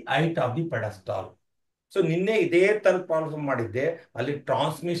is the height of the ಪೆಡಸ್ಟಾಲ್? So ನಿನ್ನೆ ಇದೇ ತರ ಪ್ರಾಬ್ಲಮ್ ಮಾಡಿದ್ದೆ. ಅಲ್ಲಿ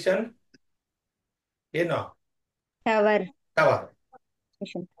ಟ್ರಾನ್ಸ್ಮಿಷನ್ ಏನು? ಟವರ್. ಟವರ್.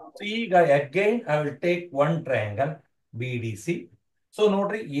 ಸೊ ಈಗ again I will take one triangle BDC. So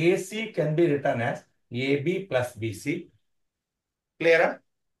ನೋಡ್ರಿ, AC can be return as AB plus BC. Clear?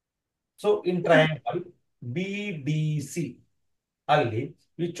 So in triangle BDC ಅಲ್ಲಿ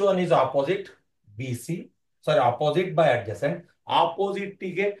which one is opposite? BC. Sorry, opposite by adjacent. Opposite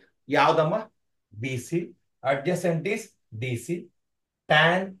ಗೆ ಯಾವ್ದಮ್ಮ? BC. Adjacent is DC.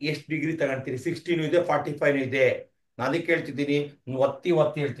 Tan ಎಷ್ಟು degree ತಗೊಂತೀರಿ? 16 ಇದೆ, 45 ಇದೆ. ನಾನು ಅದಕ್ಕೆ ಹೇಳ್ತಿದ್ದೀನಿ, ಒತ್ತಿ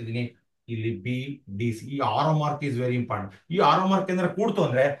ಹೇಳ್ತಿದ್ದೀನಿ. ಇಲ್ಲಿ BDC. ಈ arrow mark is very important. ಈ ಆರೋ ಮಾರ್ಕ್ ಅಂದ್ರೆ ಕೂಡ್ತು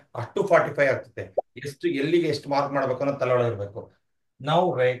ಅಂದ್ರೆ ಅಷ್ಟು 45 ಆಗ್ತದೆ. ಎಷ್ಟು ಎಲ್ಲಿಗೆ ಎಷ್ಟು ಮಾರ್ಕ್ ಮಾಡ್ಬೇಕು ಅನ್ನೋ ತಲೆಯೊಳಗಿರ್ಬೇಕು. ನಾವು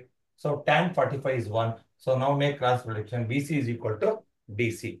right. So tan 45 is 1. So now make cross prediction. BC is equal to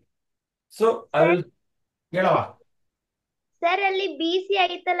DC. So I will ಹೇಳವ. Sir ಅಲ್ಲಿ BC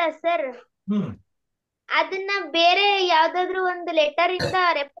ಐತಲ್ಲ ಸರ್, ಅದನ್ನ ಬೇರೆ ಯಾವ್ದಾದ್ರು ಒಂದು ಲೆಟರ್ ಇಂದ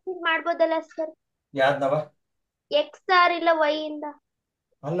ರೆಪ್ರೆಸೆಂಟ್ ಮಾಡ್ಬೋದಲ್ಲ ಸರ್? ಯಾವ್ದವ? X ಆರ್ ಇಲ್ಲ Y ಇಂದ.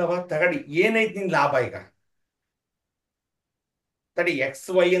 ಅಲ್ಲವ, ತಗಡಿ. ಏನೈತಿ ನಿನ್ ಲಾಭ ಈಗ? ತಡಿ,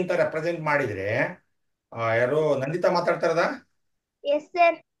 XY ಅಂತ ರೆಪ್ರೆಸೆಂಟ್ ಮಾಡಿದ್ರೆ ಯಾರು ನಂದಿತಾ ಮಾತಾಡ್ತಾರದ? Yes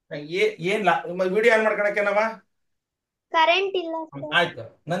sir. ಏನ್ ವಿಡಿಯೋ ಆನ್ ಮಾಡ್ಕೊಳಕೇನವ? ಕರೆಂಟ್ ಇಲ್ಲ ಸರ್. ಆಯ್ತು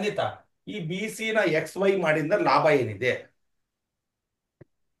ನಂದಿತಾ, ಈ BC ನ XY ಮಾಡಿದ್ರೆ ಲಾಭ ಏನಿದೆ?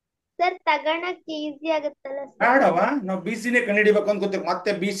 ಸರ್ ತಗೋಣಕ್ಕೆ ಈಸಿ ಆಗುತ್ತಲ್ಲ ಸರ್. ಬೇಡವ, ನಾವು ಬಿ ಸಿನೇ ಕಂಡುಹಿಡಿಬೇಕು ಅಂತ ಗೊತ್ತಿಲ್ಲ.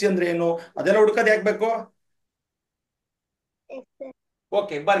 ಮತ್ತೆ ಬಿ ಸಿ ಅಂದ್ರೆ ಏನು ಅದೆಲ್ಲ ಹುಡುಕದ್ ಯಾಕೆ ಎಸ್ ಸರ್.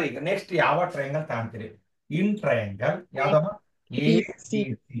 ಓಕೆ, ಬರ್ರಿ ಈಗ ನೆಕ್ಸ್ಟ್ ಯಾವ triangle ಕಾಣ್ತೀರಿ? In triangle ಯಾವ್ದಮ್ಮ? A D C.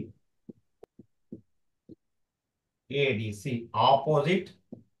 A D C opposite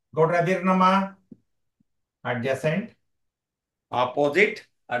ಗೌಡ್ರ ಅದಿರ್ನಮ್ಮ. Adjacent, opposite,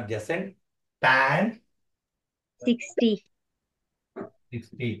 adjacent, tan 60.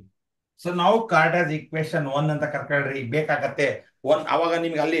 60. So ನಾವು ಕಾರ್ಡಾಸ್ ಈಕ್ವೇಶನ್ 1 ಅಂತ ಕರ್ಕೊಳ್ರಿ, ಬೇಕಾಗತ್ತೆ 1. ಅವಾಗ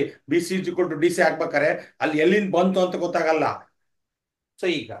ನಿಮ್ಗೆ ಅಲ್ಲಿ B C to D C ಹಾಕ್ಬೇಕಾರೆ ಅಲ್ಲಿ ಎಲ್ಲಿಂದ ಬಂತು ಅಂತ ಗೊತ್ತಾಗಲ್ಲ. ಸೊ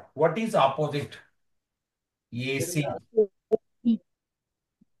ಈಗ what is opposite? A C.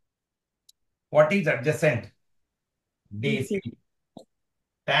 What is adjacent? D C.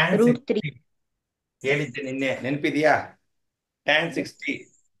 Tan √3. 60 ಹೇಳಿದ್ದೆ ನಿನ್ನೆ, ನೆನಪಿದೆಯಾ? Tan 60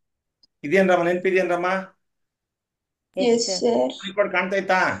 ಇದೇನ್ರಮ್ಮ, ನೆನಪಿದೆಯೇನ್ರಮ್ಮ? Yes, sir. Record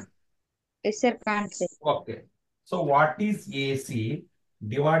ಕಾಣ್ತೈತಾ? Yes, sir. ಕಾಣ್ತದೆ. Okay. So what is AC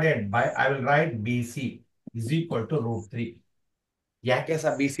divided by, I will write BC is equal to √3. ಯಾಕೆ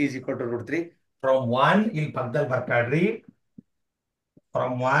sir BC is equal to √3? From 1 ಇಲ್ಲಿ ಪಕ್ಕದಲ್ಲಿ ಬರ್ಕಾಡ್ರಿ.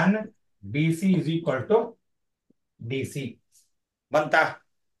 From 1 BC is equal to DC. ಬಂತ?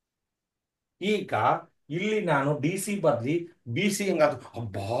 ಈಗ ಇಲ್ಲಿ ನಾನು D C ಬದ್ಲಿ B C ಹೆಂಗಾದ್ರು,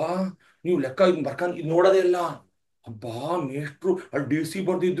 ಅಬ್ಬಾ ನೀವು ಲೆಕ್ಕ ಇದನ್ನ ಬರ್ಕೊಂಡ್ ಇದು ನೋಡೋದೇ ಇಲ್ಲ. ಅಬ್ಬಾ ಮೇಷ್ಟ್ರು ಅಲ್ಲಿ ಡಿ ಸಿ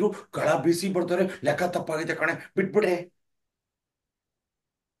ಬರ್ದಿದ್ರು, ಗಳ ಬಿ ಸಿ ಬರ್ತಾರೆ, ಲೆಕ್ಕ ತಪ್ಪಾಗಿದೆ ಕಣೆ, ಬಿಟ್ಬಿಡೆ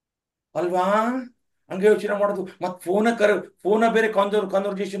ಅಲ್ವಾ? ಹಂಗೆ ಯೋಚನೆ ಮಾಡೋದು. ಮತ್ ಫೋನ ಬೇರೆ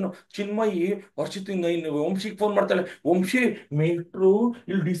ಕಾನ್ವರ್ಜೇಷನ್. ಚಿನ್ಮಯಿ ವರ್ಷಿತ್ ವಂಶಿಗೆ ಫೋನ್ ಮಾಡ್ತಾಳೆ, ವಂಶಿ ಮೇಷ್ಟ್ರು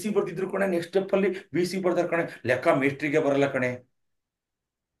ಇಲ್ಲಿ ಡಿ ಸಿ ಬರ್ದಿದ್ರು ಕಣೆ, ನೆಕ್ಸ್ಟ್ ಸ್ಟೆಪ್ ಅಲ್ಲಿ ಬಿ ಸಿ ಬರ್ದಾರ ಕಣೆ, ಲೆಕ್ಕ ಮೇಷ್ಟ್ರಿಗೆ ಬರಲ್ಲ ಕಣೆ.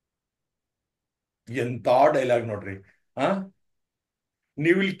 ಎಂತ ಡೈಲಾಗ್ ನೋಡ್ರಿ. ಆ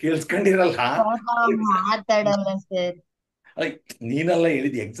ನೀವು ಇಲ್ಲಿ ಕೇಳಿಸ್ಕೊಂಡಿರಲ್ಲ. ಮಾತಾಡಲ್ಲ ಸರ್. ನೀನೆಲ್ಲ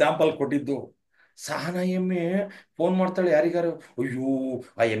ಹೇಳಿದ್ ಎಕ್ಸಾಂಪಲ್ ಕೊಟ್ಟಿದ್ದು. ಸಹನಾ ಎಮ್ಮೆ ಫೋನ್ ಮಾಡ್ತಾಳೆ ಯಾರಿಗಾರು, ಅಯ್ಯೋ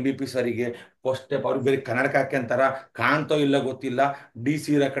ಆ MBP ಸರಿಗೆ ಫಸ್ಟ್ ಸ್ಟೆಪ್. ಅವ್ರಿಗೆ ಬೇರೆ ಕನ್ನಡಕ ಹಾಕ್ಯಂತಾರ, ಕಾಣ್ತೋ ಇಲ್ಲ ಗೊತ್ತಿಲ್ಲ. ಡಿ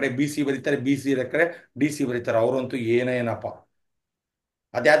ಸಿ ಇರೋ ಕಡೆ ಬಿ ಸಿ ಬರೀತಾರೆ, ಬಿ ಸಿ ಇರೋ ಕಡೆ ಡಿ ಸಿ ಬರೀತಾರೆ. ಅವ್ರಂತೂ ಏನಪ್ಪ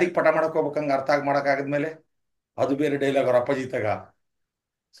ಅದ್ಯಾದಿಕ್ ಪಟ ಮಾಡಕ್ ಹೋಗ್ಬೇಕಂಗ ಅರ್ಥ ಮಾಡಕ್ ಆಗದ್ಮೇಲೆ ಅದು ಬೇರೆ ಡೈಲಾಗ್ ಅವ್ರ ಅಪ್ಪಾಜಿತಾಗ.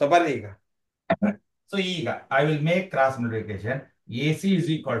 ಸೊ ಬರ್ರಿ ಈಗ. ಸೊ ಈಗ I will make cross multiplication. A C is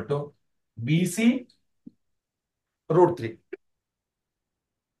equal to B C √3.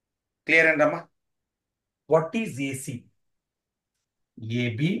 Clear ಏನ್ರಮ್ಮ? What is A C? A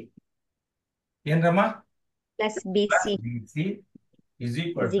B ಏನ್ರಮ್ಮ? Plus BC. B C is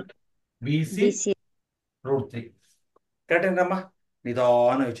equal to B C BC. √3. Correct ಏನ್ರಮ್ಮ?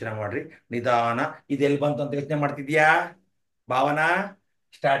 ನಿಧಾನ ಯೋಚನೆ ಮಾಡ್ರಿ, ನಿಧಾನ. ಇದೆಲ್ಲಿ ಬಂತು ಅಂತ ಯೋಚನೆ ಮಾಡ್ತಿದ್ಯಾ Bhavana?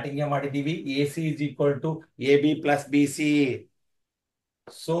 Starting ಮಾಡಿದೀವಿ. A C is equal to A B plus B C.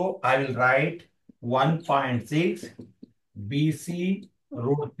 So I will write 1.6 B C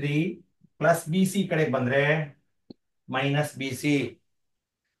 √3 plus B C ಕಡೆ ಬಂದ್ರೆ ಮೈನಸ್ ಬಿ ಸಿ.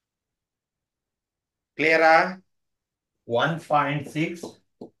 ಕ್ಲಿಯರಾ? 1.6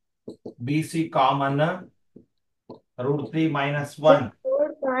 ಬಿ ಸಿ ಕಾಮನ್, √3 ಮೈನಸ್ 1.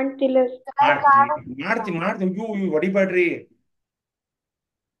 ಕಾಣ್ತಿಲ್ಲ ಮಾಡ್ತೀನಿ ಹೊಡಿಬೇಡ್ರಿ.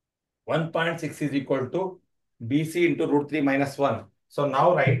 1.6 is equal to BC into √3 minus 1. So now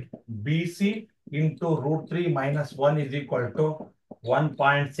write BC into √3 minus 1 is equal to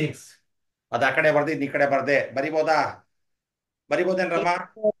 1.6. ಅದ ಆ ಕಡೆ ಬರ್ದಿದ್ ಈ ಕಡೆ ಬರ್ದೆ. ಬರಿಬೋದೇನ್ರಮ್ಮ?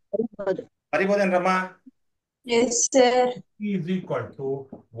 ಬರಿಬೋದೇನ್ರಮ್ಮ? Yes, sir. is equal to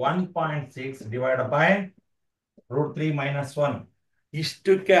 1.6 divided by √3 minus 1.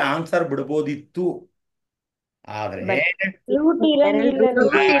 ಇಷ್ಟಕ್ಕೆ ಆನ್ಸರ್ ಬಿಡ್ಬೋದಿತ್ತು, ಆದ್ರೆ ರೂಟ್ ಇರಂಗಿಲ್ಲ.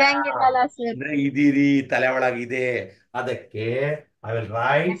 ಇರಂಗಿಲ್ಲಲ್ಲ ಸರ್. ಅಂದ್ರೆ ಇದೀರಿ ತಲೆ ಒಳಗಿದೆ. ಅದಕ್ಕೆ I will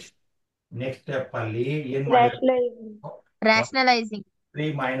write next step ಅಲ್ಲಿ ಏನ್ ಮಾಡಿ, rationalising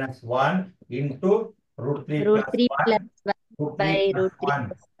 3 minus 1 into √3 √3 plus 1 plus 1 by √3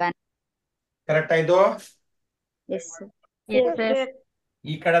 plus 1. Correct ಆಯ್ತು? Yes, sir. Yes, sir.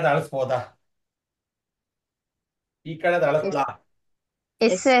 ಈ ಕಡೆದ ಅಳಿಸ್ಬೋದಾ? ಈ ಕಡೆದ ಅಳಿಸ್ಲಾ?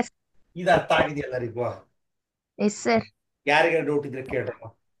 Yes, sir. ಇದು ಅರ್ಥ ಆಗಿದೆಯಾ ಎಲ್ಲರಿಗೂ? Yes, sir. ಯಾರಿಗೆ ಡೌಟ್ ಇದ್ರೆ ಕೇಳ್ರಮ್ಮ.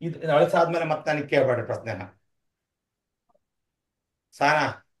 ಇದು ಅಳಿಸಾದ್ಮೇಲೆ ಮತ್ತೆ ನನಗೆ ಕೇಳ್ಬೇಡ್ರಿ ಪ್ರಶ್ನೆನ. ಸಾನಾ?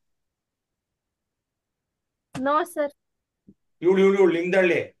 No, sir. ಇವಳು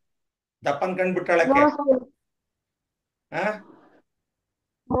ಲಿಂಗದಳ್ಳಿ ದಪ್ಪನ್ ಕಂಡ್ಬಿಟ್ಟಾಳಕ್ಕೆ. ಹಾ,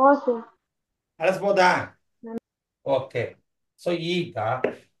 ಅಳಿಸ್ಬೋದಾ? ಓಕೆ. ಸೊ ಈಗ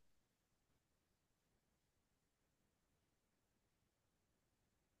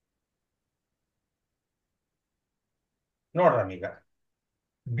ನೋಡ್ರಮ್ಮ, ಈಗ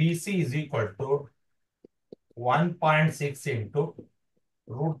B C is equal to 1.6 into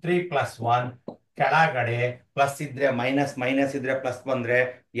 √3 plus 1 ಕೆಳಗಡೆ ಪ್ಲಸ್ ಇದ್ರೆ ಮೈನಸ್, ಮೈನಸ್ ಇದ್ರೆ ಪ್ಲಸ್ ಬಂದ್ರೆ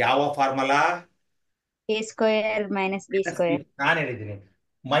ಯಾವ formula? A square minus B square. ನಾನು ಹೇಳಿದ್ದೀನಿ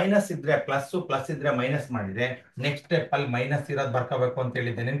ಮೈನಸ್ ಇದ್ರೆ ಪ್ಲಸ್, ಪ್ಲಸ್ ಇದ್ರೆ ಮೈನಸ್ ಮಾಡಿದ್ರೆ ನೆಕ್ಸ್ಟ್ ಸ್ಟೆಪ್ ಅಲ್ಲಿ ಮೈನಸ್ ಇರೋದು ಬರ್ಕೋಬೇಕು ಅಂತ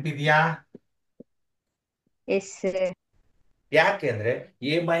ಹೇಳಿದ್ದೆ, ನೆನಪಿದ್ಯಾ? Yes, sir. ಯಾಕೆಂದ್ರೆ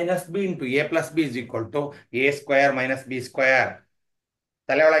A minus B into A plus B is equal to A square minus B square.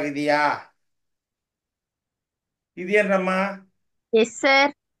 ತಲೆ ಒಳಗಿದೆಯಾ? ಇದೇನ್ರಮ್ಮ? Yes, sir.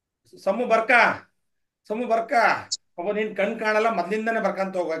 ಸಮು ಬರ್ಕ, ಸಮು ಬರ್ಕ. ಪಾಪ ನೀನ್ ಕಣ್ ಕಾಣಲ್ಲ, ಮೊದ್ಲಿಂದಾನೆ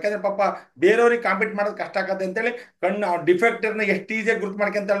ಬರ್ಕಂತ ಹೋಗು. ಯಾಕಂದ್ರೆ ಪಾಪ ಬೇರೆಯವ್ರಿಗೆ ಕಾಂಪೀಟ್ ಮಾಡೋದು ಕಷ್ಟ ಆಗತ್ತೆ ಅಂತೇಳಿ ಕಣ್ಣು ಡಿಫೆಕ್ಟರ್ನ ಎಷ್ಟು ಈಸಿಯಾಗಿ ಗುರ್ತು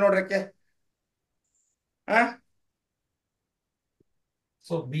ಮಾಡ್ಕೊಂತ ನೋಡ್ರಕ್ಕೆ.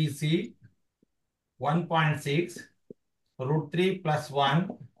 So B C 1.6 √3 plus 1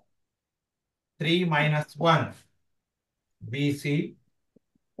 3 minus 1. BC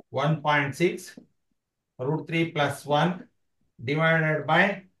 1.6 √3 plus 1 divided by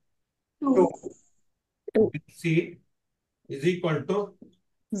 2. BC is equal to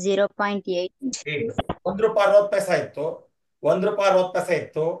 0.8. 8. 1 ರೂಪಾಯಿ 60 ಪೈಸೆ ಇತ್ತು, 1 ರೂಪಾಯಿ 60 ಪೈಸೆ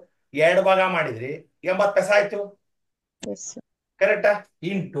ಇತ್ತು, 2 ಭಾಗ ಮಾಡಿದ್ರಿ 80 ಪೈಸೆ ಆಯ್ತು. Yes, sir. ಕರೆಕ್ಟಾ?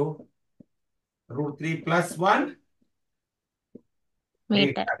 Into √3 plus 1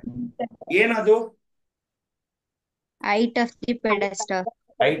 Meter. ಏನದು? Height of the pedestal.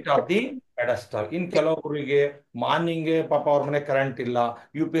 Height of the pedestal. ಇನ್ ಕೆಲವೊಬ್ಬರಿಗೆ ಮಾರ್ನಿಂಗ್ ಪಾಪ ಅವ್ರ ಮನೆ ಕರೆಂಟ್ ಇಲ್ಲ,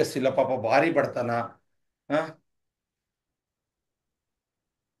 ಯು ಪಿ ಎಸ್ ಇಲ್ಲ, ಪಾಪ ಭಾರಿ ಬಡತನ.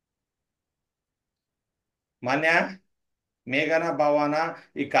 ಮಾನ್ಯ ಮೇಘನ ಭಾವನ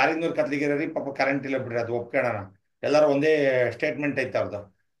ಈ ಕಾರಿಂದೂರ್ ಕತ್ಲಿಗಿರಿ ಪಾಪ ಕರೆಂಟ್ ಇಲ್ಲ ಬಿಡ್ರಿ, ಅದು ಒಪ್ಕೊಳ್ಳೋಣ. ಎಲ್ಲರೂ ಒಂದೇ ಸ್ಟೇಟ್ಮೆಂಟ್ ಐತೆ ಅವ್ರದ್ದು.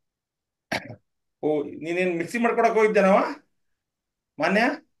 ಓ ನೀನೇನ್ ಮಿಕ್ಸಿ ಮಾಡ್ಕೊಡಕ್ ಹೋಗಿದ್ದೇನವ ಮಾನ್ಯ?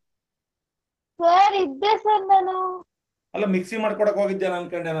 ಸರ್ ಇದ್ದೆ ಸರ್ ನಾನು. ಅಲ್ಲ ಮಿಕ್ಸಿ ಮಾಡ್ಕೊಡಕ್ ಹೋಗಿದ್ದೇನೆ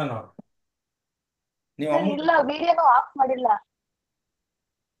ಅನ್ಕೊಂಡೆ ನಾನು. ನೀವು ಸರ್ ಅಮ್ಮ ಇಲ್ಲ, ವಿಡಿಯೋನು ಆಫ್ ಮಾಡಿಲ್ಲ.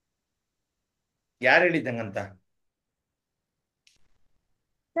 ಯಾರು ಹೇಳಿದ್ದಂಗಂತ?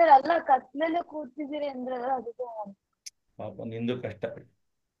 ಸರ್ ಅಲ್ಲ, ಕತ್ಲಲ್ಲೇ ಕೂತಿದ್ದೀರಿ ಅಂದ್ರೆ ಅದಕ್ಕೆ. ಪಾಪ ನಿಂದು ಕಷ್ಟ.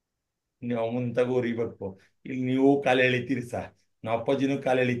 ನೀವು ಅಮ್ಮನ ತಗೋ ಉರಿಬೇಕು. ಇಲ್ಲಿ ನೀವು ಕಾಲು ಎಳಿತೀರಿ ಸಾ, ನಮ್ಮ ಅಪ್ಪಾಜಿನೂ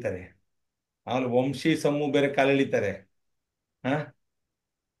ಕಾಲು ಎಳಿತಾರೆ, ಆಮೇಲೆ ವಂಶಿ ಸಮೂಹ ಬೇರೆ ಕಾಲು ಎಳಿತಾರೆ. ಹ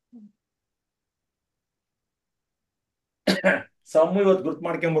ಸಮೂಹ ಇವತ್ತು ಗುರ್ತು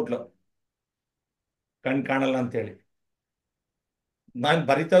ಮಾಡ್ಕೊಂಬಿಟ್ಲು ಕಣ್ ಕಾಣಲ್ಲ ಅಂತೇಳಿ. ನಾನು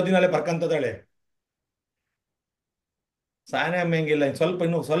ಬರಿತಾ ಇದ್ದೀನಲ್ಲೇ ಬರ್ಕಂತದಾಳೆ. ಸಾನೆ ಅಮ್ಮ ಹೆಂಗಿಲ್ಲ,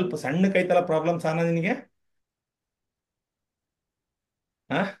 ಇನ್ನು ಸ್ವಲ್ಪ ಸಣ್ಣ ಕೈತಲ್ಲ ಪ್ರಾಬ್ಲಮ್ ಸಾನ ನಿನಗೆ.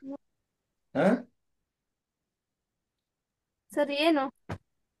 ಹ ಹ ಸರ್ ಏನು?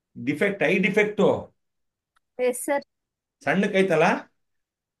 Defect, I defect yes sir. ಸಣ್ಣ ಕೈತಲ್ಲ.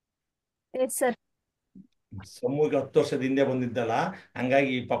 Yes sir. ಸಮೂಹಕ್ಕೆ 10 ವರ್ಷದ ಹಿಂದೆ ಬಂದಿದ್ದಲ್ಲ,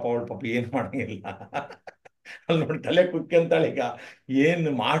 ಹಂಗಾಗಿ ಪಾಪ ಅವಳು ಪಾಪ ಏನ್ ಮಾಡಂಗಿಲ್ಲ. ಅಲ್ಲಿ ನೋಡಿ ತಲೆ ಕುಕ್ಕಂತಾಳೆ ಈಗ, ಏನ್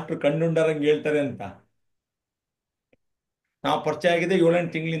ಮಾಸ್ಟ್ರು ಕಣ್ಣುಂಡರಂಗೆ ಹೇಳ್ತಾರೆ ಅಂತ. ನಾವು ಪರಿಚಯ ಆಗಿದೆ 7-8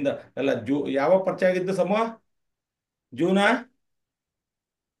 ತಿಂಗಳಿಂದ. ಅಲ್ಲ ಯಾವಾಗ ಪರಿಚಯ ಆಗಿದ್ದು ಸಮೂಹ? ಜೂನಾ?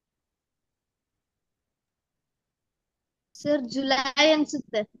 ಸರ್ ಜುಲೈ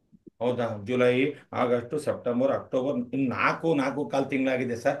ಅನ್ಸುತ್ತೆ. ಹೌದಾ? ಜುಲೈ, ಆಗಸ್ಟ್, ಸೆಪ್ಟೆಂಬರ್, ಅಕ್ಟೋಬರ್, ಇನ್ನು 4.25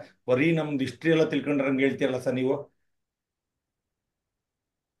 ತಿಂಗಳಾಗಿದೆ ಸರ್. ಬರೀ ನಮ್ದು ಹಿಸ್ಟ್ರಿ ಎಲ್ಲ ತಿಳ್ಕೊಂಡ್ರಂಗೆ ಹೇಳ್ತೀರಲ್ಲ ಸರ್ ನೀವು.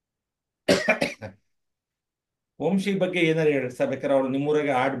 ವಂಶಿ ಬಗ್ಗೆ ಏನಾರು ಹೇಳಿ ಸರ್, ಬೇಕಾದ್ರೆ ಅವಳು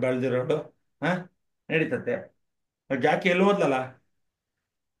ನಿಮ್ಮೂರಾಗೆ ಆಡ್ ಬೆಳೆದಿರೋಳು. ಹಾ ನಡೀತತೆ. ಜಾಕಿ ಎಲ್ಲಿ ಹೋದ್ಲಲ್ಲ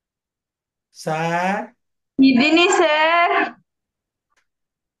ಸಾರ್? ಇದೀನಿ ಸರ್.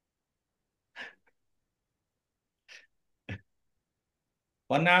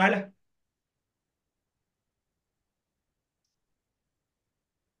 ಹೊನ್ನಾಳ್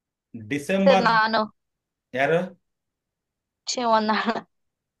ಡಿಸೆಂಬರ್. ನಾನು ಯಾರು ಶಿವನಾಳ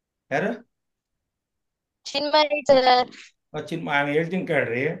ಯಾರು? ಚಿನ್ಮಯಿ ಸರ್. ಹೇಳ್ತೀನಿ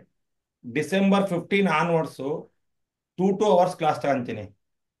ಕೇಳ್ರಿ. December 15 onwards 2 hours class ತಗೊಂತೀನಿ.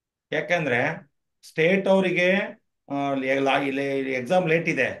 ಯಾಕೆಂದ್ರೆ ಸ್ಟೇಟ್ ಅವರಿಗೆ ಎಕ್ಸಾಮ್ ಲೇಟ್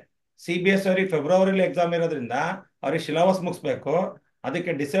ಇದೆ, ಸಿ ಬಿ ಎಸ್ ಅವ್ರಿಗೆ ಫೆಬ್ರವರಿಲಿ ಎಕ್ಸಾಮ್ ಇರೋದ್ರಿಂದ ಅವ್ರಿಗೆ ಸಿಲೆಬಸ್ ಮುಗಿಸ್ಬೇಕು.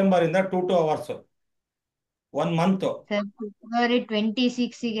 ಅದಕ್ಕೆ ಡಿಸೆಂಬರ್ ಇಂದ 2 hours 1 month Sir, February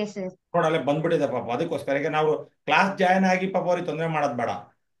 26 ಗೆ ಸರ್. ನೋಡಲ್ಲೇ ಬಂದ್ಬಿಟ್ಟಿದೆ ಪಾಪ. ಅದಕ್ಕೋಸ್ಕರ ಈಗ ನಾವು ಕ್ಲಾಸ್ ಜಾಯ್ನ್ ಆಗಿ ಪಾಪ ಅವ್ರಿಗೆ ತೊಂದರೆ ಮಾಡೋದು ಬೇಡ.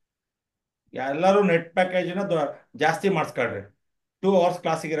 ಎಲ್ಲರೂ ನೆಟ್ ಪ್ಯಾಕೇಜಿನ ಜಾಸ್ತಿ ಮಾಡಿಸ್ಕೊಳ್ರಿ, 2 hours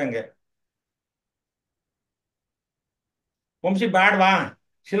ಕ್ಲಾಸಿಗೆ ಇರಂಗೆ. ವಂಶಿ ಬ್ಯಾಡ್ವಾ?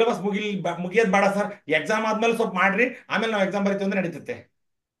 ಸಿಲೆಬಸ್ ಮುಗಿಯೋದು ಬೇಡ ಸರ್, ಎಕ್ಸಾಮ್ ಆದ್ಮೇಲೆ ಸ್ವಲ್ಪ ಮಾಡ್ರಿ, ಆಮೇಲೆ ನಾವು ಎಕ್ಸಾಮ್ ಬರೀತೀವಿ ಅಂದ್ರೆ ನಡೀತತೆ.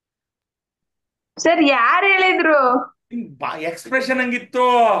 ಸರ್ ಯಾರು ಹೇಳಿದ್ರು? Expression ಹಂಗಿತ್ತು,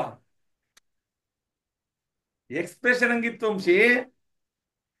 expression ಹಂಗಿತ್ತು Vamshi.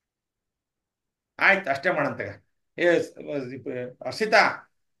 ಆಯ್ತು ಅಷ್ಟೇ ಮಾಡಂತ. ಏ ಹರ್ಷಿತಾ,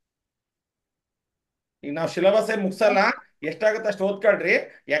 ಈಗ ನಾವು ಸಿಲೆಬಸ್ ಮುಗಿಸಲ್ಲ, ಎಷ್ಟಾಗುತ್ತೆ ಅಷ್ಟು ಓದ್ಕೊಳ್ರಿ.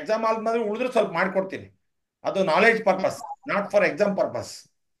 ಎಕ್ಸಾಮ್ ಆದ್ಮೇಲೆ ಉಳಿದ್ರೆ ಸ್ವಲ್ಪ ಮಾಡ್ಕೊಡ್ತೀನಿ. ಅದು knowledge purpose, not for exam purpose.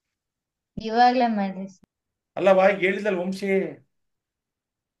 ಇವಾಗ್ಲೇ ಮಾಡ್ರಿ sir. ಅಲ್ಲವಾ ಈಗ ಹೇಳಿದಲ್ಲ ವಂಶಿ.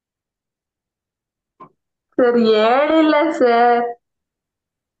 ಸರ್ ಹೇಳಿಲ್ಲ ಸರ್.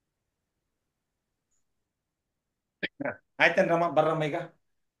 ಆಯ್ತೇನ್ರಮ್ಮ, ಬರ್ರಮ್ಮ ಈಗ,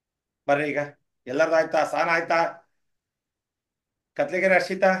 ಬರ್ರಿ ಈಗ. ಎಲ್ಲರದು ಆಯ್ತಾ? ಸಾನ ಆಯ್ತಾ? ಕತ್ಲೆಗೆರೆ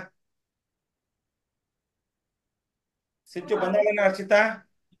ಹರ್ಷಿತಾ, ಸಿಂಚು ಬಂದಾಳೇನ ಹರ್ಷಿತಾ?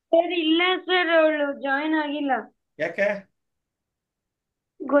 ಸರ್ ಇಲ್ಲ ಸರ್, ಅವಳು ಜಾಯಿನ್ ಆಗಿಲ್ಲ. ಯಾಕೆ?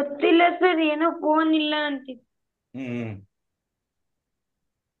 ಗೊತ್ತಿಲ್ಲ ಸರ್, ಏನೋ ಫೋನ್ ಇಲ್ಲ ಅಂತಿತ್ತು. ಹ್ಮ್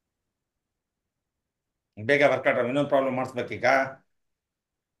ಬೇಗ ಬರ್ಕೊಟ್ರ, ಇನ್ನೊಂದು problem ಮಾಡಿಸ್ಬೇಕೀಗ.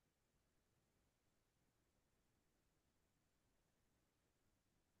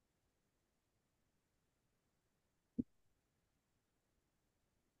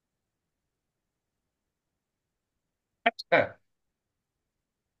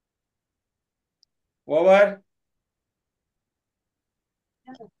 Over.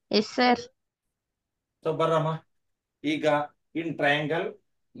 Yes sir. So ಬರ್ರಮ್ಮ ಈಗ. In triangle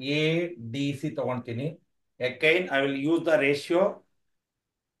A D C ತಗೊಂತೀನಿ. Again I will use the ratio.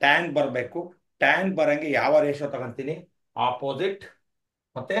 Tan ಬರಬೇಕು. ಟ್ಯಾನ್ ಬರಂಗೆ ಯಾವ ರೇಷಿಯೋ ತಗೊಂತೀನಿ? ಆಪೋಸಿಟ್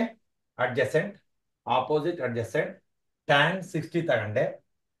ಮತ್ತೆ ಅಡ್ಜಸೆಂಟ್. Opposite adjacent. ಟ್ಯಾನ್ 60 ತಗೊಂಡೆ.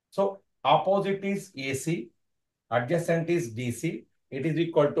 So opposite is A C, adjacent is DC. It is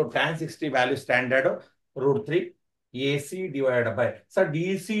equal to tan 60 value standard √3 AC divided by. Sir,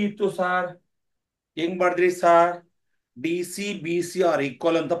 DC ಇತ್ತು sir, ಹೆಂಗ್ ಮಾಡಿದ್ರಿ sir? D C B C R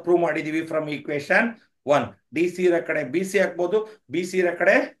equal ಅಂತ prove ಮಾಡಿದೀವಿ from equation 1. D C ಇರೋ ಕಡೆ B C ಹಾಕ್ಬೋದು, B C ಇರೋ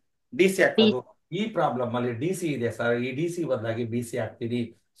ಕಡೆ ಡಿ ಸಿ ಹಾಕ್ಬೋದು. ಈ ಪ್ರಾಬ್ಲಮ್ ಅಲ್ಲಿ ಡಿ ಸಿ ಇದೆ ಸರ್, ಈ ಡಿ ಸಿ ಬದಲಾಗಿ ಬಿ ಸಿ ಹಾಕ್ತೀರಿ.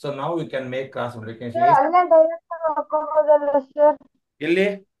 ಸೊ ನಾವು you can make cross multiplication. ಅಲ್ಲೇ ಡೈರೆಕ್ಟ್ ಹಾಕೋಬೋದಲ್ಲ ಸರ್? ಎಲ್ಲಿ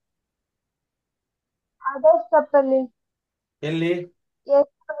ಅದೇ ಸ್ಟೆಪ್ ಅಲ್ಲಿ ಎಲ್ಲಿ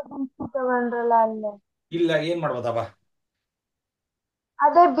ತಗೊಂಡ್ರಲ್ಲ ಅಲ್ಲೇ. ಇಲ್ಲ, ಏನ್ ಮಾಡ್ಬೋದವ?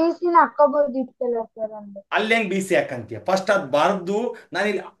 ಅದೇ ಬಿಸಿನ ಹಾಕೋಬೋದಿತ್ತಲ್ಲ ಸರ್ ಅಂದೆ. ಅಲ್ಲಿ ಹೆಂಗ್ ಬಿ ಸಿ ಹಾಕಂತೀಯ? ಫಸ್ಟ್ ಅದ್ ಬಾರ್ದು ನಾನು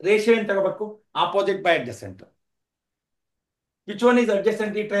ಇಲ್ಲಿ ರೇಷಿಯೋ ಏನ್ ತಗೋಬೇಕು? Opposite by adjacent. Which one is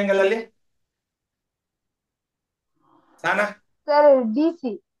adjacent ಈ ಟ್ರಯಾಂಗಲ್ ಅಲ್ಲಿ? ಸಾನಾ? Sir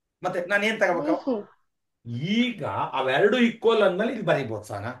DC. ಮತ್ತೆ ನಾನು ಏನ್ ತಗೋಬೇಕು? ಡಿಸಿ ಈಗ ಅವೆರಡು ಈಕ್ವಲ್ ಅಂದ್ಮೇಲೆ ಇಲ್ಲಿ ಬರೀಬಹುದು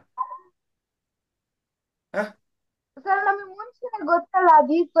ಸಾನಾ. ಸರ್ ನಮಗೆ ಮುಂಚೆನೆ ಗೊತ್ತಲ್ಲ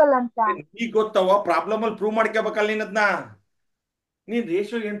ಅದು ಈಕ್ವಲ್ ಅಂತ. ಈಗ ಗೊತ್ತವ, ಪ್ರಾಬ್ಲಮ್ ಅಲ್ಲಿ ಪ್ರೂವ್ ಮಾಡ್ಕೋಬೇಕಲ್ಲ ನೀನ್ ಅದನ್ನ. ನೀನ್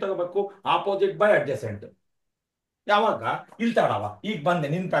ರೇಷಿಯೋ ಏನ್ ತಗೋಬೇಕು? Opposite by adjacent. ಯಾವಾಗ? ಇಲ್ಲಿ ತಗೊಳವ, ಈಗ ಬಂದೆ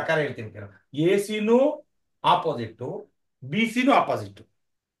ನಿನ್ ಪ್ರಕಾರ ಹೇಳ್ತೀನಿ ಕೇಳ. A ಸಿನೂ opposite, B ಸಿನೂ opposite.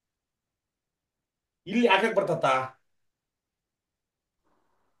 ಇಲ್ಲಿ ಯಾಕೆ ಬರ್ತತ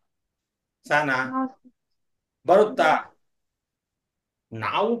ಸಾನಾ? ಬರುತ್ತಾ?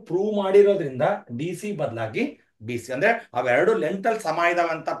 ನಾವು ಪ್ರೂವ್ ಮಾಡಿರೋದ್ರಿಂದ ಡಿ ಸಿ ಬದಲಾಗಿ ಬಿ ಸಿ, ಅಂದ್ರೆ ಅವೆರಡು ಲೆಂತ್ ಅಲ್ಲಿ ಸಮ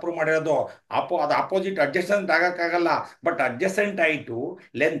ಇದಾವೆ ಅಂತ ಪ್ರೂವ್ ಮಾಡಿರೋದು. ಅದು opposite adjacent ಆಗಕ್ಕಾಗಲ್ಲ. But adjacent height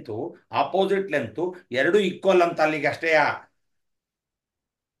length opposite length ಎರಡು ಈಕ್ವಲ್ ಅಂತ ಅಲ್ಲಿಗೆ ಅಷ್ಟೇಯ.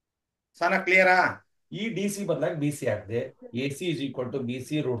 ಸನ ಕ್ಲಿಯರಾ? ಈ ಡಿ ಸಿ ಬದಲಾಗಿ ಬಿ ಸಿ ಆಗಿದೆ. A C is equal to B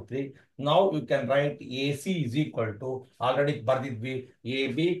C √3. ನಾವು you can write A C is equal to, already ಬರ್ದಿದ್ವಿ, A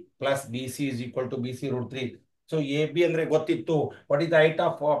B plus B C is equal to B C √3. So A B ಅಂದ್ರೆ ಗೊತ್ತಿತ್ತು. What is the height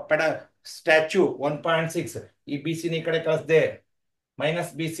of statue? 1.6. ಈ B C ಈ ಕಡೆ ಕಳಿಸ್ದೆ,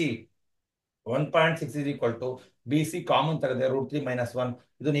 minus B C 1.6 is equal to B C common ತೆಗೆದೆ √3 - 1.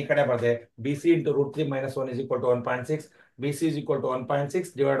 ಇದನ್ನ ಈ ಕಡೆ ಬರ್ದೆ, B C into √3 - 1 is equal to 1.6. B C is equal to 1.6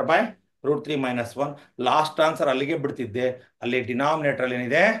 divide by √3 - 1. Last answer ಅಲ್ಲಿಗೆ ಬಿಡ್ತಿದ್ದೆ. ಅಲ್ಲಿ denominator ಅಲ್ಲಿ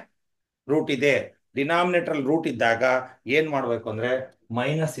ಏನಿದೆ? ರೂಟ್ ಇದೆ. ಡಿನಾಮಿನೇಟರ್ ಅಲ್ಲಿ ರೂಟ್ ಇದ್ದಾಗ ಏನ್ ಮಾಡ್ಬೇಕು ಅಂದ್ರೆ,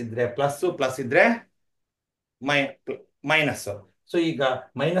 ಮೈನಸ್ ಇದ್ರೆ ಪ್ಲಸ್, ಪ್ಲಸ್ ಇದ್ರೆ ಮೈನಸ್. ಸೊ ಈಗ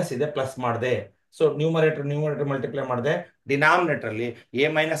ಮೈನಸ್ ಇದೆ, ಪ್ಲಸ್ ಮಾಡಿದೆ. ಸೊ ನ್ಯೂಮರೇಟರ್ ಮಲ್ಟಿಪ್ಲೈ ಮಾಡಿದೆ. ಡಿನಾಮಿನೇಟರ್ ಅಲ್ಲಿ A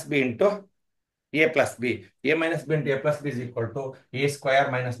minus B into A plus B. A minus B into A plus B is equal to A square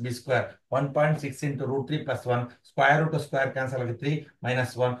minus B square. 1.6 into √3 + 1. Square root square cancel ಆಗಿ 3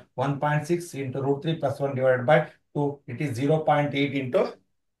 - 1. 1.6 into √3 + 1 divide by 2. It is 0.8 into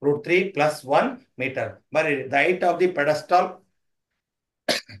 √3 + 1 metre. ಬರೀ the height of the ಪೆಡಸ್ಟಾಲ್,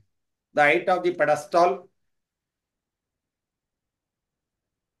 the height of the pedestal,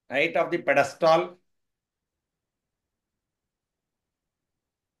 height of the pedestal,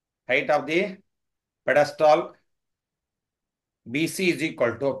 height of the pedestal BC is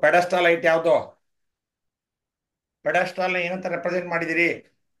equal to pedestal height ಯಾವುದು? ಪೆಡಸ್ಟಾಲ್ ಏನಂತ represent ಮಾಡಿದಿರಿ?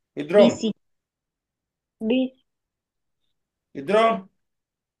 ಇದ್ರು ಇದ್ರು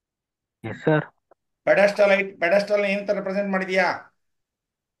yes sir. ಪೆಡಸ್ಟಾಲ್ height, ಪೆಡಸ್ಟಾಲ್ ಏನಂತ represent ಮಾಡಿದ್ಯಾ?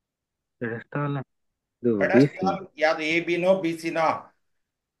 Pedestal ಇದು B C. ಪೆಡಸ್ಟಾಲ್ ಯಾವುದು? A be no B C no?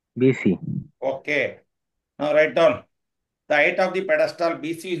 B C. Okay, ನಾವು write down. The height of the pedestal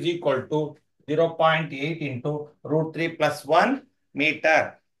BC is equal to 0.8 into root 3 plus 1 meter.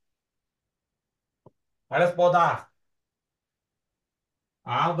 ಅಳಿಸ್ಬೋದಾ?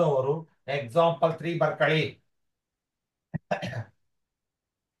 ಆದವರು example 3 ಬರ್ಕೊಳ್ಳಿ.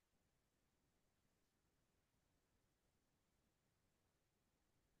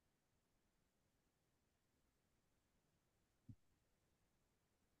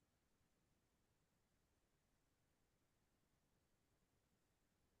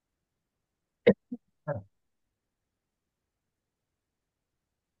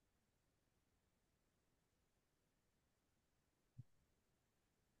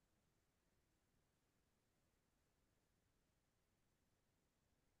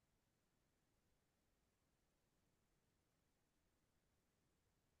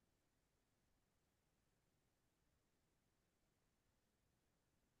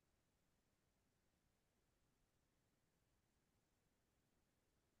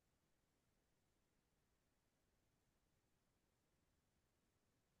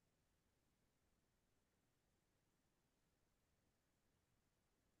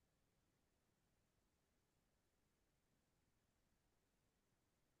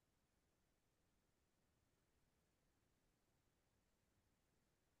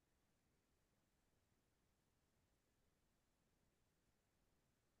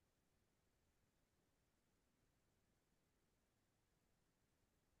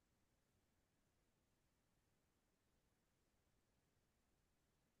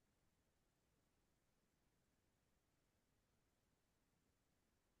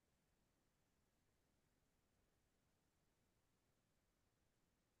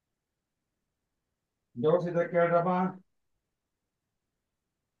 ಜೋಡಿಸಿದ್ರೆ ಕೇಳ್ರಪ್ಪ.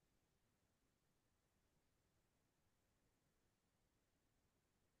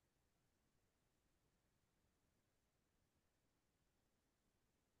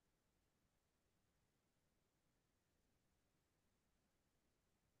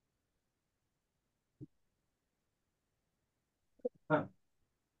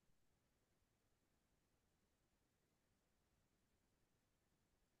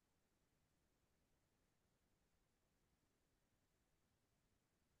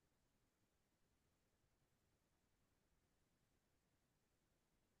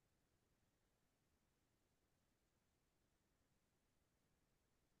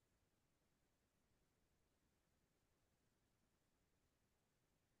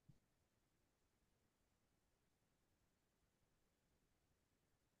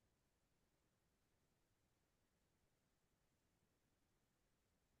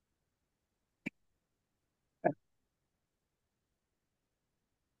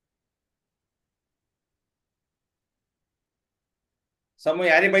 ಸಮಯ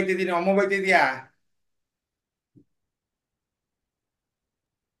ಯಾರಿಗೆ ಬೈತಿದ್ದೀನಿ? ಅಮ್ಮ ಬೈತಿದ್ಯಾ?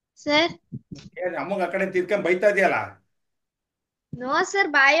 ಸರ್ ಏನ್ ಅಮ್ಮಗ ಆ ಕಡೆ ತಿರ್ಕೊಂಡ್ ಬೈತಾ ಇದೆಯಲ್ಲ? ನೋ ಸರ್,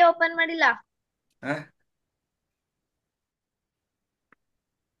 ಬಾಯಿ ಓಪನ್ ಮಾಡಿಲ್ಲ.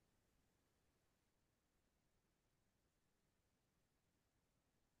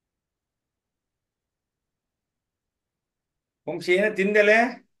 ವಂಶಿ ಏನೇ ತಿಂದೆಲೆ?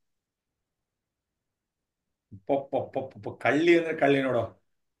 ಪಪ್ಪ ಕಳ್ಳಿ ಅಂದ್ರೆ ಕಳ್ಳಿ ನೋಡು.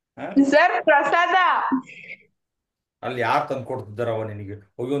 ಸರ್ ಪ್ರಸಾದ. ಅಲ್ಲಿ ಯಾರು ತಂದು ಕೊಡ್ತಿದ್ದಾರವ ನಿನಗೆ?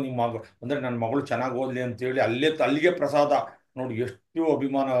 ಅಯ್ಯೋ ನಿಮ್ಮ ಮಗ ಅಂದ್ರೆ ನನ್ನ ಮಗಳು ಚೆನ್ನಾಗಿ ಓದ್ಲಿ ಅಂತ ಹೇಳಿ ಅಲ್ಲಿಗೆ ಪ್ರಸಾದ. ನೋಡಿ ಎಷ್ಟು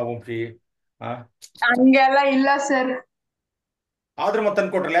ಅಭಿಮಾನ ವಂಶಿ. ಹಂಗೆಲ್ಲ ಇಲ್ಲ ಸರ್. ಆದ್ರೆ ಮತ್ತೆ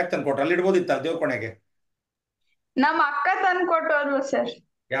ತಂದು ಕೊಟ್ರಲ್ಲ, ಯಾಕೆ ತಂದು ಕೊಟ್ರ? ಅಲ್ಲಿ ಇಡ್ಬೋದಿತ್ತಲ್ಲ ದೇವ್ರ ಕೊನೆಗೆ. ನಮ್ಮ ಅಕ್ಕ ತಂದು ಕೊಟ್ಟೋದ್ರು ಸರ್.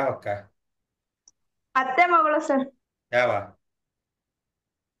 ಯಾವಕ್ಕ? ಅತ್ತೆ ಮಗಳು ಸರ್. ಯಾವ?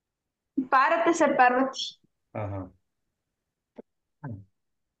 ಪಾರ್ವತಿ ಸರ್, ಪಾರ್ವತಿ. ಹಾ ಹಾ.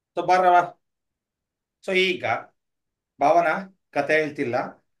 ಸೊ ಬಾರವ. ಸೊ ಈಗ ಭಾವನ ಕತೆ ಹೇಳ್ತಿಲ್ಲ,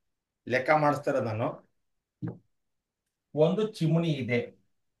 ಲೆಕ್ಕ ಮಾಡಿಸ್ತಾರ ನಾನು. ಒಂದು ಚಿಮಣಿ ಇದೆ,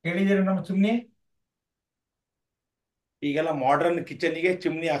 ಕೇಳಿದ್ದೀರ ನಮ್ಮ ಚಿಮ್ನಿ? ಈಗೆಲ್ಲ ಮಾಡರ್ನ್ ಕಿಚನ್ಗೆ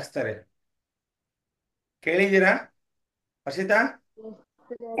ಚಿಮ್ನಿ ಹಾಕ್ಸ್ತಾರೆ, ಕೇಳಿದ್ದೀರಾ ಹರ್ಷಿತಾ?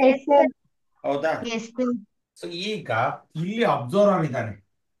 ಹೌದಾ? ಸೊ ಈಗ ಇಲ್ಲಿ ಅಬ್ಸರ್ವರ್ ಇದ್ದಾನೆ.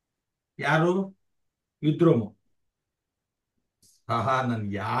 ಯಾರು? ವಿದ್ರುಮು. ನನ್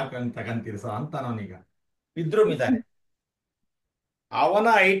ಯಾಕಂತ ತಗಂತೀರ್ಸ ಅಂತ ನಾನೀಗ. ವಿದ್ರುಮ್ ಇದ್ದಾನೆ. ಅವನ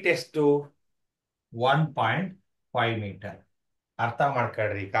ಹೈಟ್ ಎಷ್ಟು? 1.5 ಮೀಟರ್. ಅರ್ಥ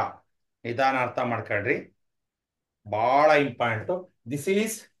ಮಾಡ್ಕೊಳ್ರಿ ಈಗ, ನಿಧಾನ ಅರ್ಥ ಮಾಡ್ಕೊಳ್ರಿ, ಬಹಳ important. This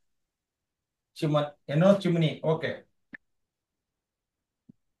is chimney. Okay.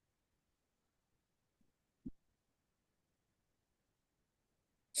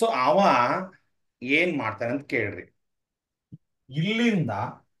 So ಅವ ಏನ್ ಮಾಡ್ತಾನೆ ಅಂತ ಕೇಳ್ರಿ. ಇಲ್ಲಿಂದ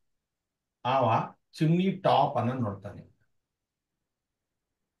ಅವ ಚಿಮ್ನಿ ಟಾಪ್ ಅನ್ನ ನೋಡ್ತಾನೆ.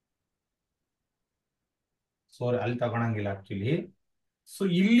 ಸಾರಿ ಅಲ್ಲಿ ತಗೊಳಂಗಿಲ್ಲ ಆಕ್ಚುಲಿ. ಸೊ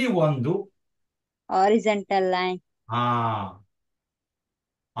ಇಲ್ಲಿ ಒಂದು horizontal line. ಹಾ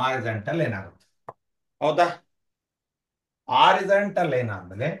ಹಾರಿಜಾಂಟಲ್ ಏನಾಗುತ್ತೆ, ಹೌದಾ? ಹಾರಿಜಾಂಟಲ್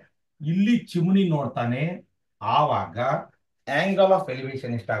ಏನಾದ್ಮೇಲೆ ಇಲ್ಲಿ ಚಿಮುನಿ ನೋಡ್ತಾನೆ, ಆವಾಗ ಆಂಗಲ್ ಆಫ್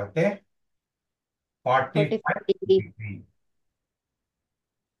ಎಲಿವೇಶನ್ ಎಷ್ಟಾಗುತ್ತೆ? 45 45 degree. ಡಿಗ್ರಿ.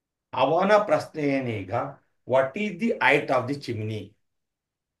 ಅವನ ಪ್ರಶ್ನೆ ಏನೀಗ, what is the height of the chimney?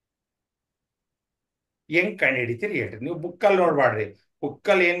 ಹೆಂಗ್ ಕಂಡು ಹಿಡಿತೀರಿ ಹೇಳ್ರಿ. ನೀವು ಬುಕ್ಕಲ್ಲಿ ನೋಡ್ಬಾಡ್ರಿ,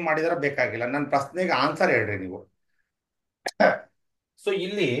 ಬುಕ್ಕಲ್ಲಿ ಏನ್ ಮಾಡಿದಾರ ಬೇಕಾಗಿಲ್ಲ, ನನ್ನ ಪ್ರಶ್ನೆಗೆ ಆನ್ಸರ್ ಹೇಳ್ರಿ ನೀವು. ಸೊ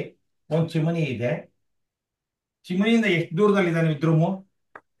ಇಲ್ಲಿ ಒಂದು ಚಿಮನಿ ಇದೆ. ಚಿಮನಿಯಿಂದ ಎಷ್ಟು ದೂರದಲ್ಲಿದ್ದಾನೆ ವಿದ್ರುಮು?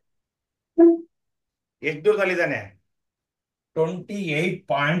 ಎಷ್ಟು ದೂರದಲ್ಲಿದ್ದಾನೆ?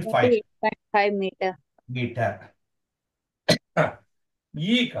 28.5 28.5 meter. ಮೀಟರ್.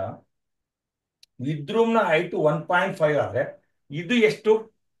 ಈಗ ವಿದ್ರುಮ್ನ ಹೈಟ್ 1.5 ಆದ್ರೆ ಇದು ಎಷ್ಟು?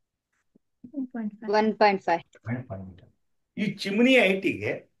 1.5. 1.5 ಮೀಟರ್. ಈ ಚಿಮನಿ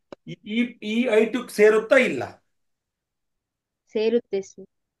ಹೈಟಿಗೆ ಈ ಈ ಹೈಟ್ ಸೇರುತ್ತಾ ಇಲ್ಲ? ಸೇರುತ್ತೆ sir.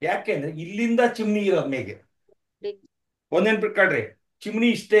 ಯಾಕೆಂದ್ರೆ ಇಲ್ಲಿಂದ ಚಿಮ್ನಿ ಇರೋದ್ ಮೇಗೆ. ಒಂದೇನ್ ಬಿಟ್ಕೊಳ್ರಿ, ಚಿಮ್ನಿ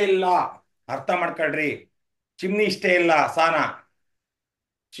ಇಷ್ಟೇ ಇಲ್ಲ, ಅರ್ಥ ಮಾಡ್ಕೊಳ್ರಿ. ಚಿಮ್ನಿ ಇಷ್ಟೇ ಇಲ್ಲ ಸಾನ,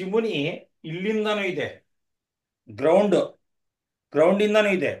 ಚಿಮುನಿ ಇಲ್ಲಿಂದನೂ ಇದೆ, ಗ್ರೌಂಡ್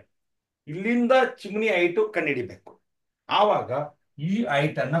ಇಂದನೂ ಇದೆ. ಇಲ್ಲಿಂದ ಚಿಮ್ನಿ ಹೈಟು ಕಂಡುಹಿಡಿಬೇಕು. ಆವಾಗ ಈ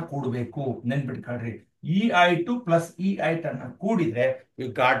ಹೈಟ್ ಅನ್ನ ಕೂಡಬೇಕು, ನೆನ್ಪಿಟ್ಕೊಳ್ರಿ. ಈ ಹೈಟು ಪ್ಲಸ್ ಈ ಹೈಟ್ ಅನ್ನ ಕೂಡಿದ್ರೆ you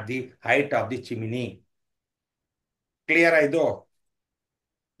got the height of the chimney. Clear ಆಯ್ತು?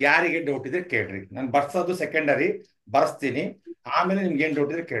 ಯಾರಿಗೆ ಡೌಟ್ ಇದ್ರೆ ಕೇಳ್ರಿ, ನಾನು ಬರ್ಸೋದು ಸೆಕೆಂಡರಿ, ಬರ್ಸ್ತೀನಿ, ಆಮೇಲೆ ನಿಮ್ಗೆ ಏನ್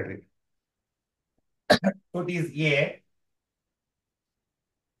ಡೌಟ್ ಇದ್ರೆ ಕೇಳ್ರಿ. It is A,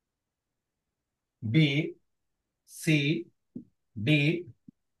 B, C, D,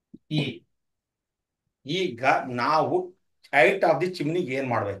 E. ಈಗ ನಾವು ಹೈಟ್ ಆಫ್ ದಿ ಚಿಮ್ನಿಗೆ ಏನ್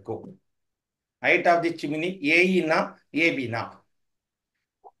ಮಾಡ್ಬೇಕು? Height of the chimney A ಇನ ಎ ಬಿನ?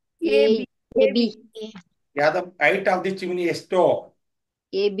 AB. ಯಾವ್ದು ಹೈಟ್ ಆಫ್ ದಿ ಚಿಮ್ನಿ ಎಷ್ಟು?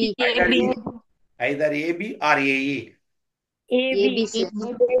 AB. Either A B R A E. AB sir.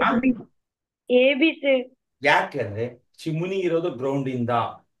 AB sir. ಯಾಕೆಂದ್ರೆ chimney ಇರೋದು ground ಇಂದ,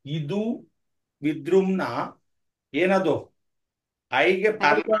 ಇದು ವಿದ್ರುಮ್ನ ಏನದು ಐಗೆ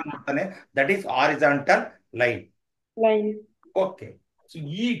ಪ್ಯಾರಲಲ್ ಮಾಡ್ತಾನೆ, that is horizontal line. Line. Okay. So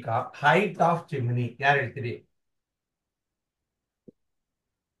ಈಗ ಹೈಟ್ ಆಫ್ ಚಿಮ್ನಿ ಯಾರು ಹೇಳ್ತೀರಿ?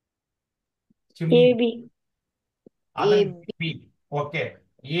 Chimney AB. B. Okay,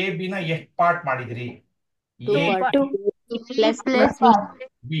 A B ನ ಎಷ್ಟು ಪಾರ್ಟ್ ಮಾಡಿದ್ರಿ? Two A part. plus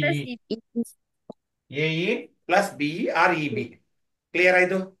B, E. A E plus B E R E B. Clear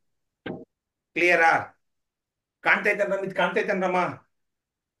ಆಯ್ತು? ಕ್ಲಿಯರಾ? ಕಾಣ್ತೈತೇನ್ರಮ್ಮ? ಇದು ಕಾಣ್ತೈತೇನ್ರಮ್ಮ?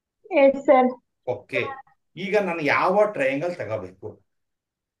 Yes sir. Okay. ಈಗ ನಾನು ಯಾವ ಟ್ರಯಾಂಗಲ್ ತಗೋಬೇಕು?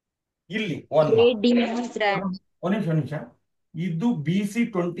 ಇಲ್ಲಿ ಒಂದು AD means right. ಒಂದ್ ನಿಮಿಷ. ಇದು ಬಿ ಸಿ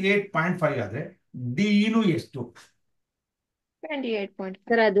 28.5 ಆದ್ರೆ ಡಿ ಇನು ಎಷ್ಟು? 28.5.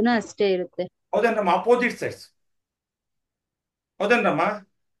 ಸರ್ ಅದನ್ನು ಅಷ್ಟೇ ಇರುತ್ತೆ. ಹೌದೇನ್ರಮ್ಮ? Opposite sides, ಹೌದೇನ್ರಮ್ಮ?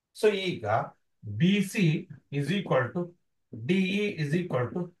 ಸೊ ಈಗ B C is equal to DE is equal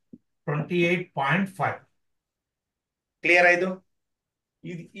to 28.5. Clear ಆಯ್ತು?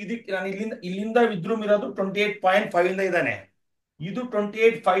 ಇದಕ್ಕೆ ನಾನು ಇಲ್ಲಿಂದ ವಿದ್ರುಮ್ ಇರೋದು 28.5 ಇಂದ ಇದ್ದಾನೆ, ಇದು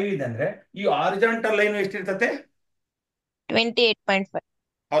 28.5 ಇದೆ ಅಂದ್ರೆ ಈ ಹಾರಿಜಾಂಟಲ್ ಲೈನ್ ಎಷ್ಟಿರ್ತತೆ? 28.5.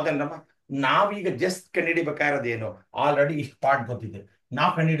 ಹೌದೇನ್ರಮ್ಮ? ನಾವೀಗ ಜಸ್ಟ್ ಕಂಡುಹಿಡಿಬೇಕಾಗಿರೋದೇನು? ಆಲ್ರೆಡಿ ಇಷ್ಟು ಪಾರ್ಟ್ ಗೊತ್ತಿದೆ.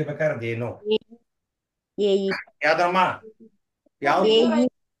 ನಾವು ಕಂಡುಹಿಡಿಬೇಕಾಗಿರೋದೇನು? AE. ಯಾವ್ದಮ್ಮ? ಯಾವ್ದು? AE.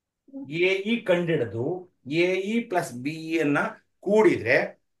 A E ಕಂಡಿಡಿದು A E plus B ಅನ್ನ ಕೂಡಿದ್ರೆ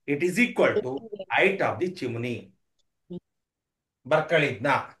it is equal to height of the chimney. ಬರ್ಕಳಿದ್ನ?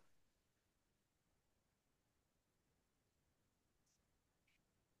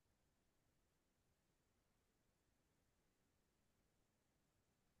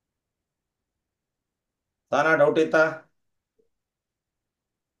 ತಾನ ಡೌಟ್ ಐತಾ?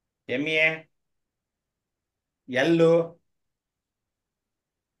 ಎಮ್ ಎ ಎಲ್ಲು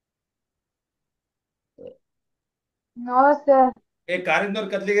No sir. ಕಾರಿಂದವ್ರ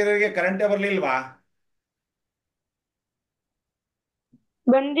ಕತ್ಲಿಗೆರಿಗೆ ಕರೆಂಟೇ ಬರ್ಲಿಲ್ವಾ?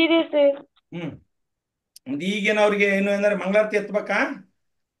 ಬಂದಿದೆ sir. ಈಗೇನು ಅವ್ರಿಗೆ ಏನು ಅಂದ್ರೆ ಮಂಗಳಾರತಿ ಎತ್ಬೇಕಾ?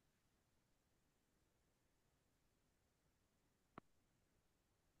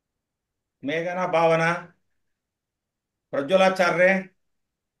 ಮೇಘನ, ಭಾವನ, ಪ್ರಜ್ವಲಾಚಾರ್ಯ,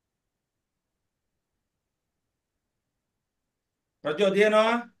 ಪ್ರಜ್ವದೇನೋ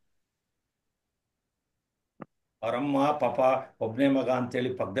ಅವರಮ್ಮ ಪಾಪ ಒಬ್ನೇ ಮಗ ಅಂತೇಳಿ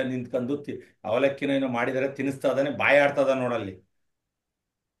ಪಕ್ಕದಲ್ಲಿ ನಿಂತ್ಕೊಂಡು ಅವಲಕ್ಕಿನ ಏನೋ ಮಾಡಿದರೆ ತಿನ್ನಿಸ್ತಾ ಇದ್ದಾನೆ, ಬಾಯಿ ಆಡ್ತದ ನೋಡಲ್ಲಿ.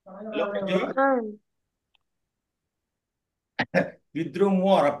 ಅಲ್ಲ ಪ್ರಜ್ವಲ್? ಇದ್ರುಮು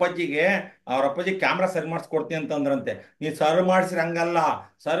ಅವ್ರ ಅಪ್ಪಾಜಿ ಕ್ಯಾಮ್ರಾ ಸರಿ ಮಾಡಿಸ್ಕೊಡ್ತೀನಿ ಅಂತಂದ್ರಂತೆ. ನೀನ್ ಸರಿ ಮಾಡಿಸ್ರಿ, ಹಂಗಲ್ಲ.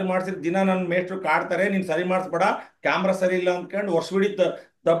 ಸರಿ ಮಾಡಿಸ್ರಿ ದಿನ ನನ್ನ ಮೇಷ್ಟ್ರು ಕಾಡ್ತಾರೆ, ನೀನ್ ಸರಿ ಮಾಡಿಸ್ಬೇಡ, ಕ್ಯಾಮ್ರಾ ಸರಿ ಇಲ್ಲ ಅಂದ್ಕೊಂಡು ವರ್ಷವಿಡೀ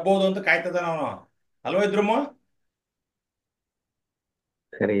ದಬ್ಬೋದು ಅಂತ ಕಾಯ್ತದ ಅವನು. ಅಲ್ವಾ ಇದ್ರುಮು?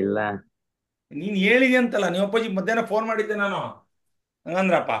 ಸರಿ ಇಲ್ಲ. ನೀನ್ ಹೇಳಿದೆ ಅಂತಲ್ಲ, ನಿಮ್ಮ ಅಪ್ಪಾಜಿ ಮಧ್ಯಾಹ್ನ ಫೋನ್ ಮಾಡಿದ್ದೆ ನಾನು,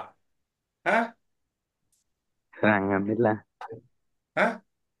 ಹಂಗಂದ್ರಪ್ಪ. ಹಾ ಸರ್ ಹಂಗಂದಿಲ್ಲ. ಹಾ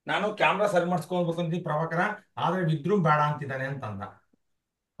ನಾನು ಕ್ಯಾಮ್ರಾ ಸರಿ ಮಾಡಿಸ್ಕೊಳ್ಬೇಕಂತ ಪ್ರಭಾಕರ, ಆದ್ರೆ ವಿದ್ರೂ ಬೇಡ ಅಂತಿದ್ದಾನೆ ಅಂತಂದ.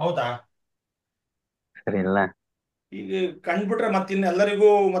 ಹೌದಾ? ಸರಿ ಇಲ್ಲ. ಈಗ ಕಂಡ್ಬಿಟ್ರೆ ಮತ್ತಿನ್ನು ಎಲ್ಲರಿಗೂ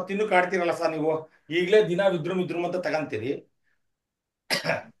ಮತ್ತಿನ್ನೂ ಕಾಡ್ತೀರಲ್ಲ ಸರ್ ನೀವು. ಈಗಲೇ ದಿನ ವಿದ್ರುಮ್ ಅಂತ ತಗಂತೀರಿ.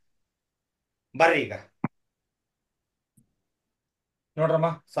 ಬರ್ರಿ ಈಗ ನೋಡ್ರಮ್ಮ,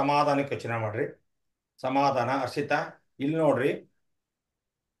 ಸಮಾಧಾನಕ್ಕೆ ಯೋಚನೆ ಮಾಡ್ರಿ. ಸಮಾಧಾನ. ಹರ್ಷಿತಾ ಇಲ್ಲಿ ನೋಡ್ರಿ.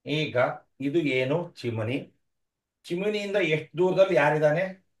 ಈಗ ಇದು ಏನು? ಚಿಮನಿ. ಚಿಮನಿಯಿಂದ ಎಷ್ಟು ದೂರದಲ್ಲಿ ಯಾರಿದ್ದಾನೆ?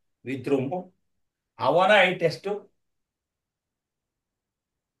 ವಿದ್ರುಮು. ಅವನ ಹೈಟ್ ಎಷ್ಟು?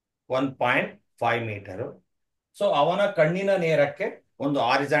 1.5 ಮೀಟರು. ಸೊ ಅವನ ಕಣ್ಣಿನ ನೇರಕ್ಕೆ ಒಂದು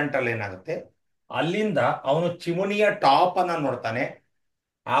ಹಾರಿಜಾಂಟಲ್ ಏನಾಗುತ್ತೆ, ಅಲ್ಲಿಂದ ಅವನು ಚಿಮುನಿಯ ಟಾಪ್ ಅನ್ನ ನೋಡ್ತಾನೆ.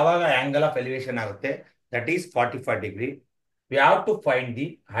 ಆವಾಗ ಆಂಗಲ್ ಆಫ್ ಎಲಿವೇಶನ್ ಆಗುತ್ತೆ, that is 45 degree. We have to find the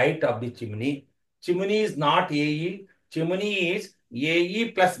height of the ಚಿಮನಿ. ಚಿಮನಿ is not AE, ಚಿಮನಿ is AE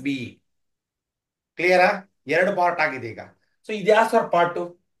plus BE. ಕ್ಲಿಯರಾ? ಎರಡು ಪಾರ್ಟ್ ಆಗಿದೆ ಈಗ. ಸೊ ಇದ್ಯಾ ಸರ್ ಪಾರ್ಟು?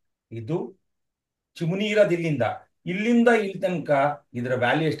 ಇದು ಚಿಮುನಿ ಇರೋದು ಇಲ್ಲಿಂದ ಇಲ್ಲಿ ತನಕ. ಇದರ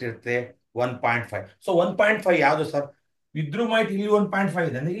ವ್ಯಾಲ್ಯೂ ಎಷ್ಟಿರುತ್ತೆ? 1.5. ಸೊ 1.5 ಯಾವುದು ಸರ್? ವಿದ್ರುಮೈಟ್ ಇಲ್ಲಿ 1.5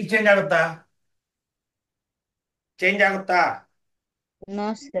 ಇದೆ ಅಂದ್ರೆ ಇಲ್ಲಿ ಚೇಂಜ್ ಆಗುತ್ತಾ? ಚೇಂಜ್ ಆಗುತ್ತಾ? No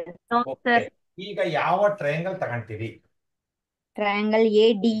sir. ಓಕೆ. ಈಗ ಯಾವ triangle ತಗೊಂತೀವಿ? Triangle A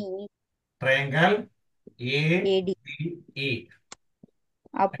D. Triangle A D E.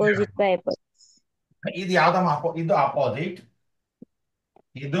 Opposite by opposite. ಇದು ಯಾವ್ದಮ್ಮ? ಇದು ಅಪೋಸಿಟ್,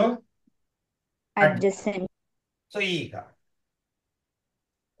 ಇದು ಅಡ್ಜಸೆಂಟ್. ಸೊ ಈಗ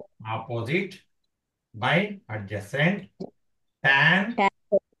ಅಪೋಸಿಟ್ ಬೈ ಅಡ್ಜಸೆಂಟ್, ಟ್ಯಾನ್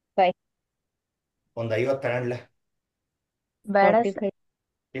ಒಂದು 50 ತಗೊಂಡ್ಲೆ. ಬೇಡ 45.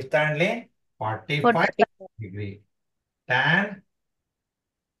 ಎಷ್ಟು ತಗೊಂಡ್ಲಿ? 45 degree. Tan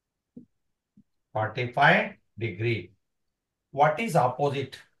 45 degree. What is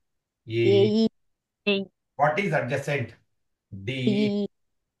opposite? A. What is adjacent? D.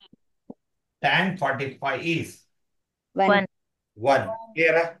 Tan 45 is 1. 1.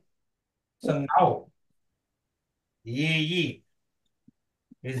 Clear? So now AE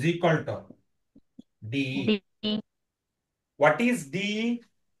is equal to DE. What is DE?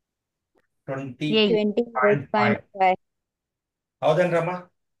 28.5. 28.5. ಹೌದೇನ್ರಮ್ಮ?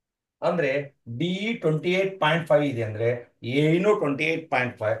 ಅಂದ್ರೆ DE 28.5 ಇದೆ ಅಂದ್ರೆ AEನು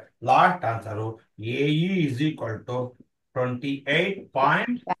 28.5. Last answer AE is equal to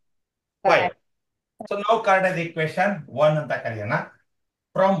 28.5. So now correct as equation 1 ಅಂತ ಕರೆಯೋಣ.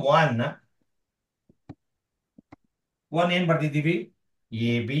 From 1 ಏನ್ ಬರ್ದಿದ್ದೀವಿ?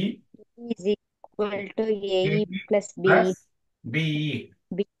 AB is equal to AE plus plus BE.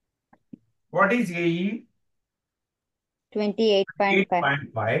 BE. What is AE? 28.5.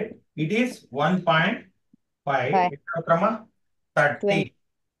 8.5. It is 1.5. Krama 30.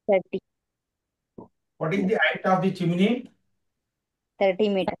 30. What is the height of the chimney? 30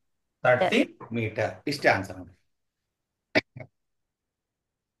 meter. 30 meter. ಇಷ್ಟೇ answer ನೋಡಿ.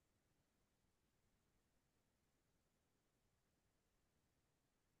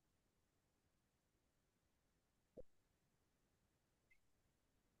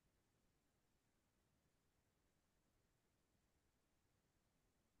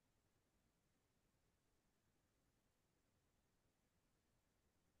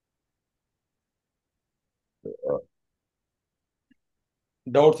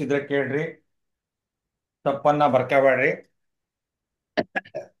 Doubts ಇದ್ರೆ ಕೇಳ್ರಿ, ತಪ್ಪನ್ನ ಬರ್ಕೋಬೇಡ್ರಿ.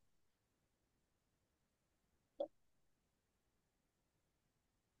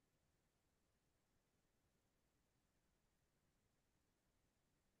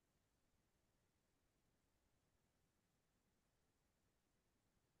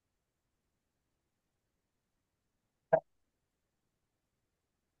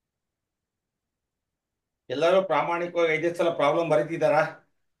 ಎಲ್ಲರೂ ಪ್ರಾಮಾಣಿಕವಾಗಿ 5 ಸಲ ಪ್ರಾಬ್ಲಮ್ ಬರೀತಿದ್ದಾರಾ?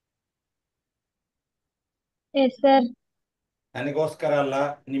 Yes sir. ನನಗೋಸ್ಕರ ಅಲ್ಲ,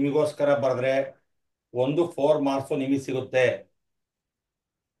 ನಿಮಗೋಸ್ಕರ ಬರೆದ್ರೆ 4 ಮಾರ್ಕ್ಸ್ ನಿಮಗೆ ಸಿಗುತ್ತೆ.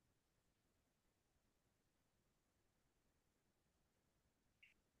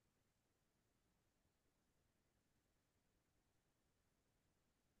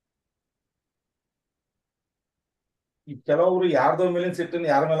 ಈ ಕೆಲವರು ಯಾರ್ದೋ ಮೇಲಿನ ಸಿಟ್ಟನ್ನು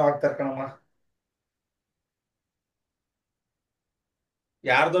ಯಾರ ಮೇಲೆ ಹಾಕ್ತಾರೆ ಕಣಮ್ಮ.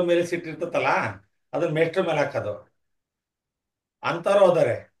 ಯಾರ್ದೋ ಮೇಲೆ ಸಿಟ್ಟಿರ್ತತಲ್ಲ, ಅದನ್ನ ಮೇಷ್ಟ್ರ ಮೇಲೆ ಹಾಕೋದು. ಅಂತವ್ರು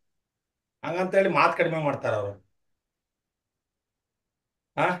ಹೋದಾರೆ, ಹಂಗಂತೇಳಿ ಮಾತು ಕಡಿಮೆ ಮಾಡ್ತಾರ ಅವರು.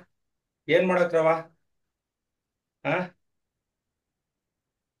 ಹಾ, ಏನ್ ಮಾಡಕ್ರವ? ಹಾ,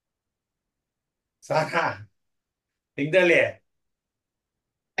 ಸಾಕಾ ಸಿಗ್ದಲ್ಲಿ?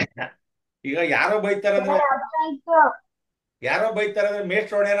 ಈಗ ಯಾರೋ ಬೈತಾರಂದ್ರೆ, ಯಾರೋ ಬೈತಾರಂದ್ರೆ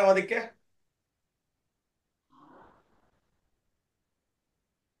ಮೇಷ್ಟ್ರು ಹೊಣೆ ನಾವು ಅದಕ್ಕೆ.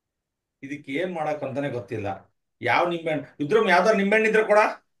 ಇದಕ್ಕೆ ಏನ್ ಮಾಡಕ್ ಅಂತಾನೆ ಗೊತ್ತಿಲ್ಲ. ಯಾವ ನಿಂಬೆಹಣ್ಣು ಇದ್ರು, ಯಾವ್ದಾರು ನಿಂಬೆಹಣ್ಣು ಇದ್ರೆ ಕೂಡ,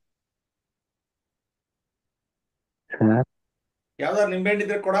 ಸರ್ ಯಾವ್ದಾರು ನಿಂಬೆಹಣ್ಣು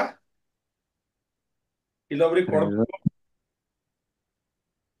ಇದ್ರೆ ಕೂಡ ಇಲ್ಲೊಬ್ರಿಗೆ ಸರ್ ಇಲ್ಲ ಕೊಡ್ಬೇಕು.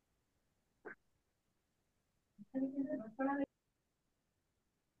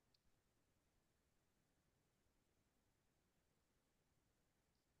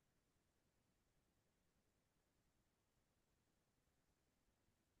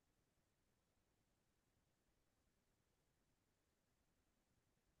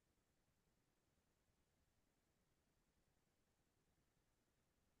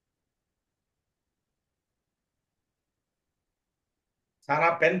 ಸಾನಾ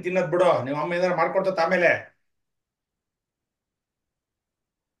ಪೆನ್ ತಿನ್ನದ್ ಬಿಡು, ನಿಮ್ಮ ಅಮ್ಮ ಏನಾರು ಮಾಡ್ಕೊಡ್ತತ್ತ ಆಮೇಲೆ.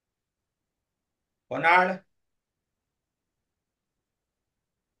 ಹೊನ್ನಾಳ್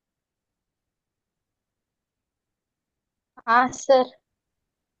ಹಾ ಸರ್.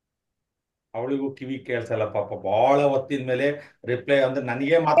 ಅವಳಿಗೂ ಕಿವಿ ಕೇಳ್ಸಲ್ಲ ಪಾಪ, ಬಹಳ ಹೊತ್ತಿನ ಮೇಲೆ ರಿಪ್ಲೈ ಅಂದ್ರೆ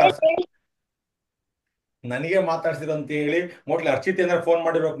ನನಗೆ ಮಾತಾಡ್ಸಿರ ಅಂತ ಹೇಳಿ ಮೋಟ್ಲಿ ಅರ್ಚಿತ್ ಏನಾರು ಫೋನ್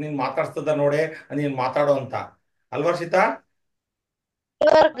ಮಾಡಿರೋಕ್ ನೀನ್ ಮಾತಾಡ್ಸ್ತದ ನೋಡೆ, ನೀನ್ ಮಾತಾಡೋ ಅಂತ ಅಲ್ವಾ ಹರ್ಷಿತಾ?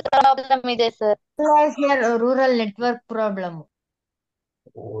 ಪ್ರಾಬ್ಲಮ್ ಇದೆ ಸರ್. Rural network problem.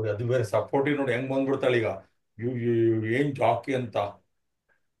 ಓ, ಅದು ಬೇರೆ ಸಪೋರ್ಟಿವ್ ನೋಡಿ ಹೆಂಗ್ ಬಂದ್ಬಿಡ್ತಾಳೆ ಈಗ. ಏನ್ ಜಾಕಿ ಅಂತ.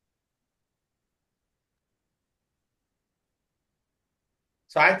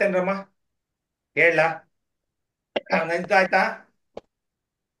 ಸೊ ಆಯ್ತೇನ್ರಮ್ಮ, ಹೇಳ ನಂತ ಆಯ್ತಾ?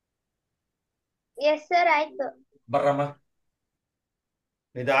 ಎಸ್ ಸರ್ ಆಯ್ತು. ಬರ್ರಮ್ಮ,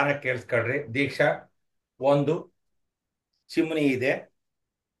 ನಿಧಾನ ಕೇಳಿಸ್ಕೊಳ್ರಿ. ದೀಕ್ಷಾ, ಒಂದು ಚಿಮ್ನಿ ಇದೆ,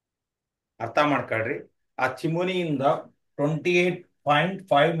 ಅರ್ಥ ಮಾಡ್ಕೊಳ್ರಿ. ಆ ಚಿಮುನಿಯಿಂದ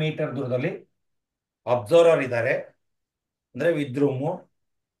 28.5 ಮೀಟರ್ ದೂರದಲ್ಲಿ ಅಬ್ಸರ್ವರ್ ಇದ್ದಾರೆ, ಅಂದ್ರೆ ವಿದ್ರೂಮು.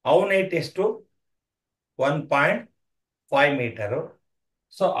 ಅವನ ಹೈಟ್ ಎಷ್ಟು? 1.5 ಮೀಟರು.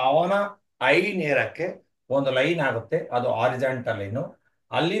 ಸೊ ಅವನ ಐ ನೇರಕ್ಕೆ ಒಂದು ಲೈನ್ ಆಗುತ್ತೆ, ಅದು ಹಾರಿಜಾಂಟಲ್ ಲೈನು.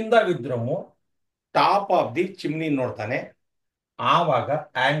 ಅಲ್ಲಿಂದ ವಿದ್ರೂಮು ಟಾಪ್ ಆಫ್ ದಿ ಚಿಮ್ನಿ ನೋಡ್ತಾನೆ. ಆವಾಗ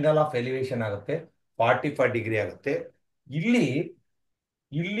ಆಂಗಲ್ ಆಫ್ ಎಲಿವೇಶನ್ ಆಗುತ್ತೆ 45 ಡಿಗ್ರಿ ಆಗುತ್ತೆ. ಇಲ್ಲಿ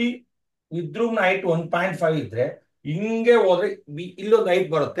ಇಲ್ಲಿ ವಿದ್ರೂಮ್ನ ಹೈಟ್ 1.5 ಇದ್ರೆ ಹಿಂಗೆ ಹೋದ್ರೆ ಇಲ್ಲೊಂದು ಹೈಟ್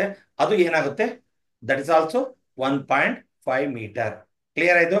ಬರುತ್ತೆ, ಅದು ಏನಾಗುತ್ತೆ? That is also 1.5 metre.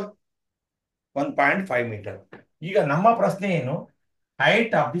 Clear ಆಯ್ತು? 1.5 ಮೀಟರ್. ಈಗ ನಮ್ಮ ಪ್ರಶ್ನೆ ಏನು?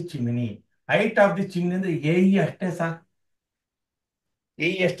 Height of the chimney. Height of the chimney ಅಂದ್ರೆ ಎಇ ಅಷ್ಟೇ ಸಾಕು.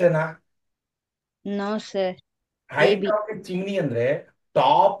 ಎಇ ಅಷ್ಟೇನಾ? No sir. Height AB. Of the chimney ಅಂದ್ರೆ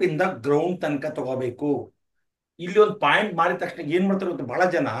ಟಾಪ್ ಇಂದ ಗ್ರೌಂಡ್ ತನಕ ತಗೋಬೇಕು. ಇಲ್ಲಿ ಒಂದು ಪಾಯಿಂಟ್ ಮಾರಿದ ತಕ್ಷಣ ಏನ್ ಮಾಡ್ತಾರೆ ಗೊತ್ತಾ, ಬಹಳ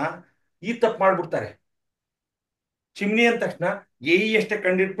ಜನ ಈ ತಪ್ಪು ಮಾಡ್ಬಿಡ್ತಾರೆ. ಚಿಮ್ನಿ ಅಂದ ತಕ್ಷಣ ಎಇ ಅಷ್ಟೇ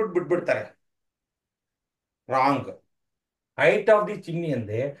ಕಂಡಿಟ್ಬಿಟ್ಟು ಬಿಟ್ಬಿಡ್ತಾರೆ. Wrong. Height of the chimney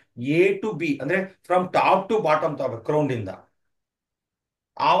ಅಂದ್ರೆ ಎ ಟು ಬಿ, ಅಂದ್ರೆ ಫ್ರಮ್ ಟಾಪ್ ಟು ಬಾಟಮ್ ತಗೋಬೇಕು ಗ್ರೌಂಡ್ ಇಂದ.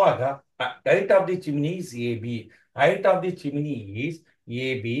 ಆವಾಗ height of the chimney is A B. Height of the chimney is A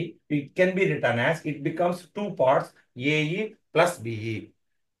B. It can be return as, it becomes two parts, AE plus BE.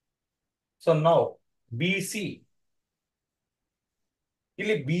 So now B C,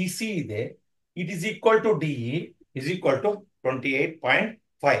 ಇಲ್ಲಿ B C ಇದೆ, it is equal to DE is equal to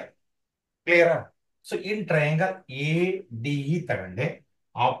 28.5. ಕ್ಲಿಯರಾ? So in triangle A DE ತಗೊಂಡೆ,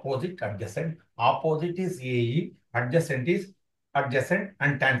 opposite adjacent. Opposite is AE, adjacent is adjacent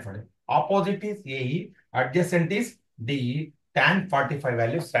and tan 40. Opposite is AE, adjacent is DE. Tan 45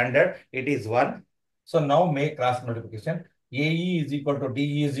 value standard, it is 1. So now make class notification. AE is equal to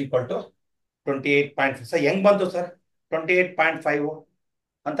DE is equal to 28.5. So ಹೆಂಗ್ ಬಂತು sir 28.5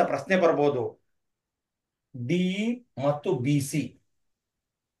 ಅಂತ ಪ್ರಶ್ನೆ ಬರ್ಬೋದು. DE ಮತ್ತು BC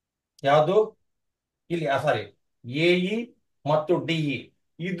ಯಾವುದು? ಇಲ್ಲಿ ಸಾರಿ, AE ಮತ್ತು DE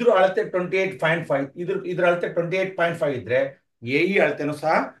ಇದ್ರ ಅಳತೆ 28.5, ಇದ್ರ ಅಳತೆ 28.5 ಇದ್ರೆ ಎಇ ಅಳತೆನೂ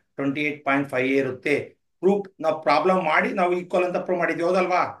ಸಹ 28.5 ಇರುತ್ತೆ. ಪ್ರೂಫ್ ನಾವು ಪ್ರಾಬ್ಲಮ್ ಮಾಡಿ ನಾವು ಈಕ್ವಲ್ ಅಂತ ಪ್ರೂವ್ ಮಾಡಿದ್ವಿ,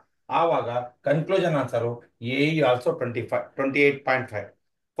 ಹೌದಲ್ವಾ? ಆವಾಗ conclusion answer AE also 28.5.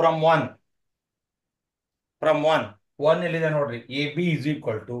 From one ಎಲ್ಲಿದೆ ನೋಡ್ರಿ, A B is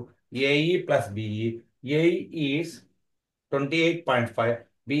equal to AE plus BE. AE is 28.5,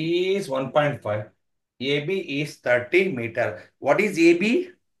 B is 1.5, AB is 30 meter. What is AB?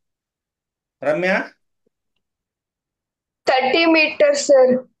 Ramya, 30 meters, sir.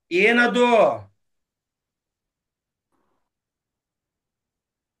 ಏನದು?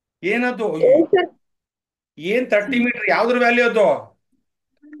 ಏನದು? ಸರ್ ಏನ್ 30 ಮೀಟರ್? ಯಾವ್ದ್ರ ವ್ಯಾಲ್ಯೂ ಅದು?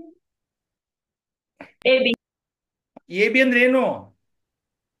 ಎ ಬಿ ಎ ಬಿ ಅಂದ್ರೆ ಏನು?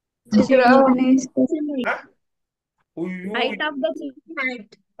 ಆ? ಅಯ್ಯೋ, height of the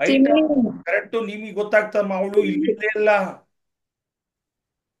IT correct. ನಿಮಗೆ ಗೊತ್ತಾಗ್ತಮ್ಮ, ಅವಳು ಇಲ್ಲೇ ಇಲ್ಲ.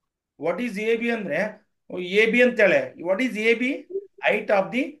 ವಾಟ್ ಈಸ್ ಎ ಬಿ ಅಂದ್ರೆ? A B ಅಂತೇಳೆ. What is A B? Height of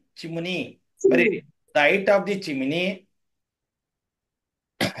the chimney. ಬರೀ the height of the chimney,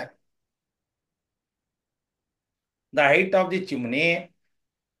 the height of the chimney,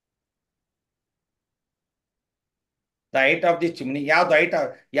 the height of the chimney. ಯಾವ್ದು height?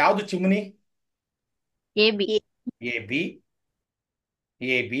 ಯಾವ್ದು chimney? A B A B.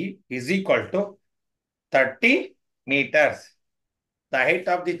 A B is equal to 30 meters. The height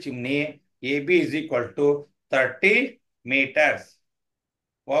of the chimney AB is equal to 30 meters.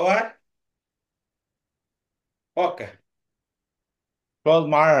 Over. Okay. Close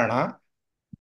ಮಾಡೋಣ.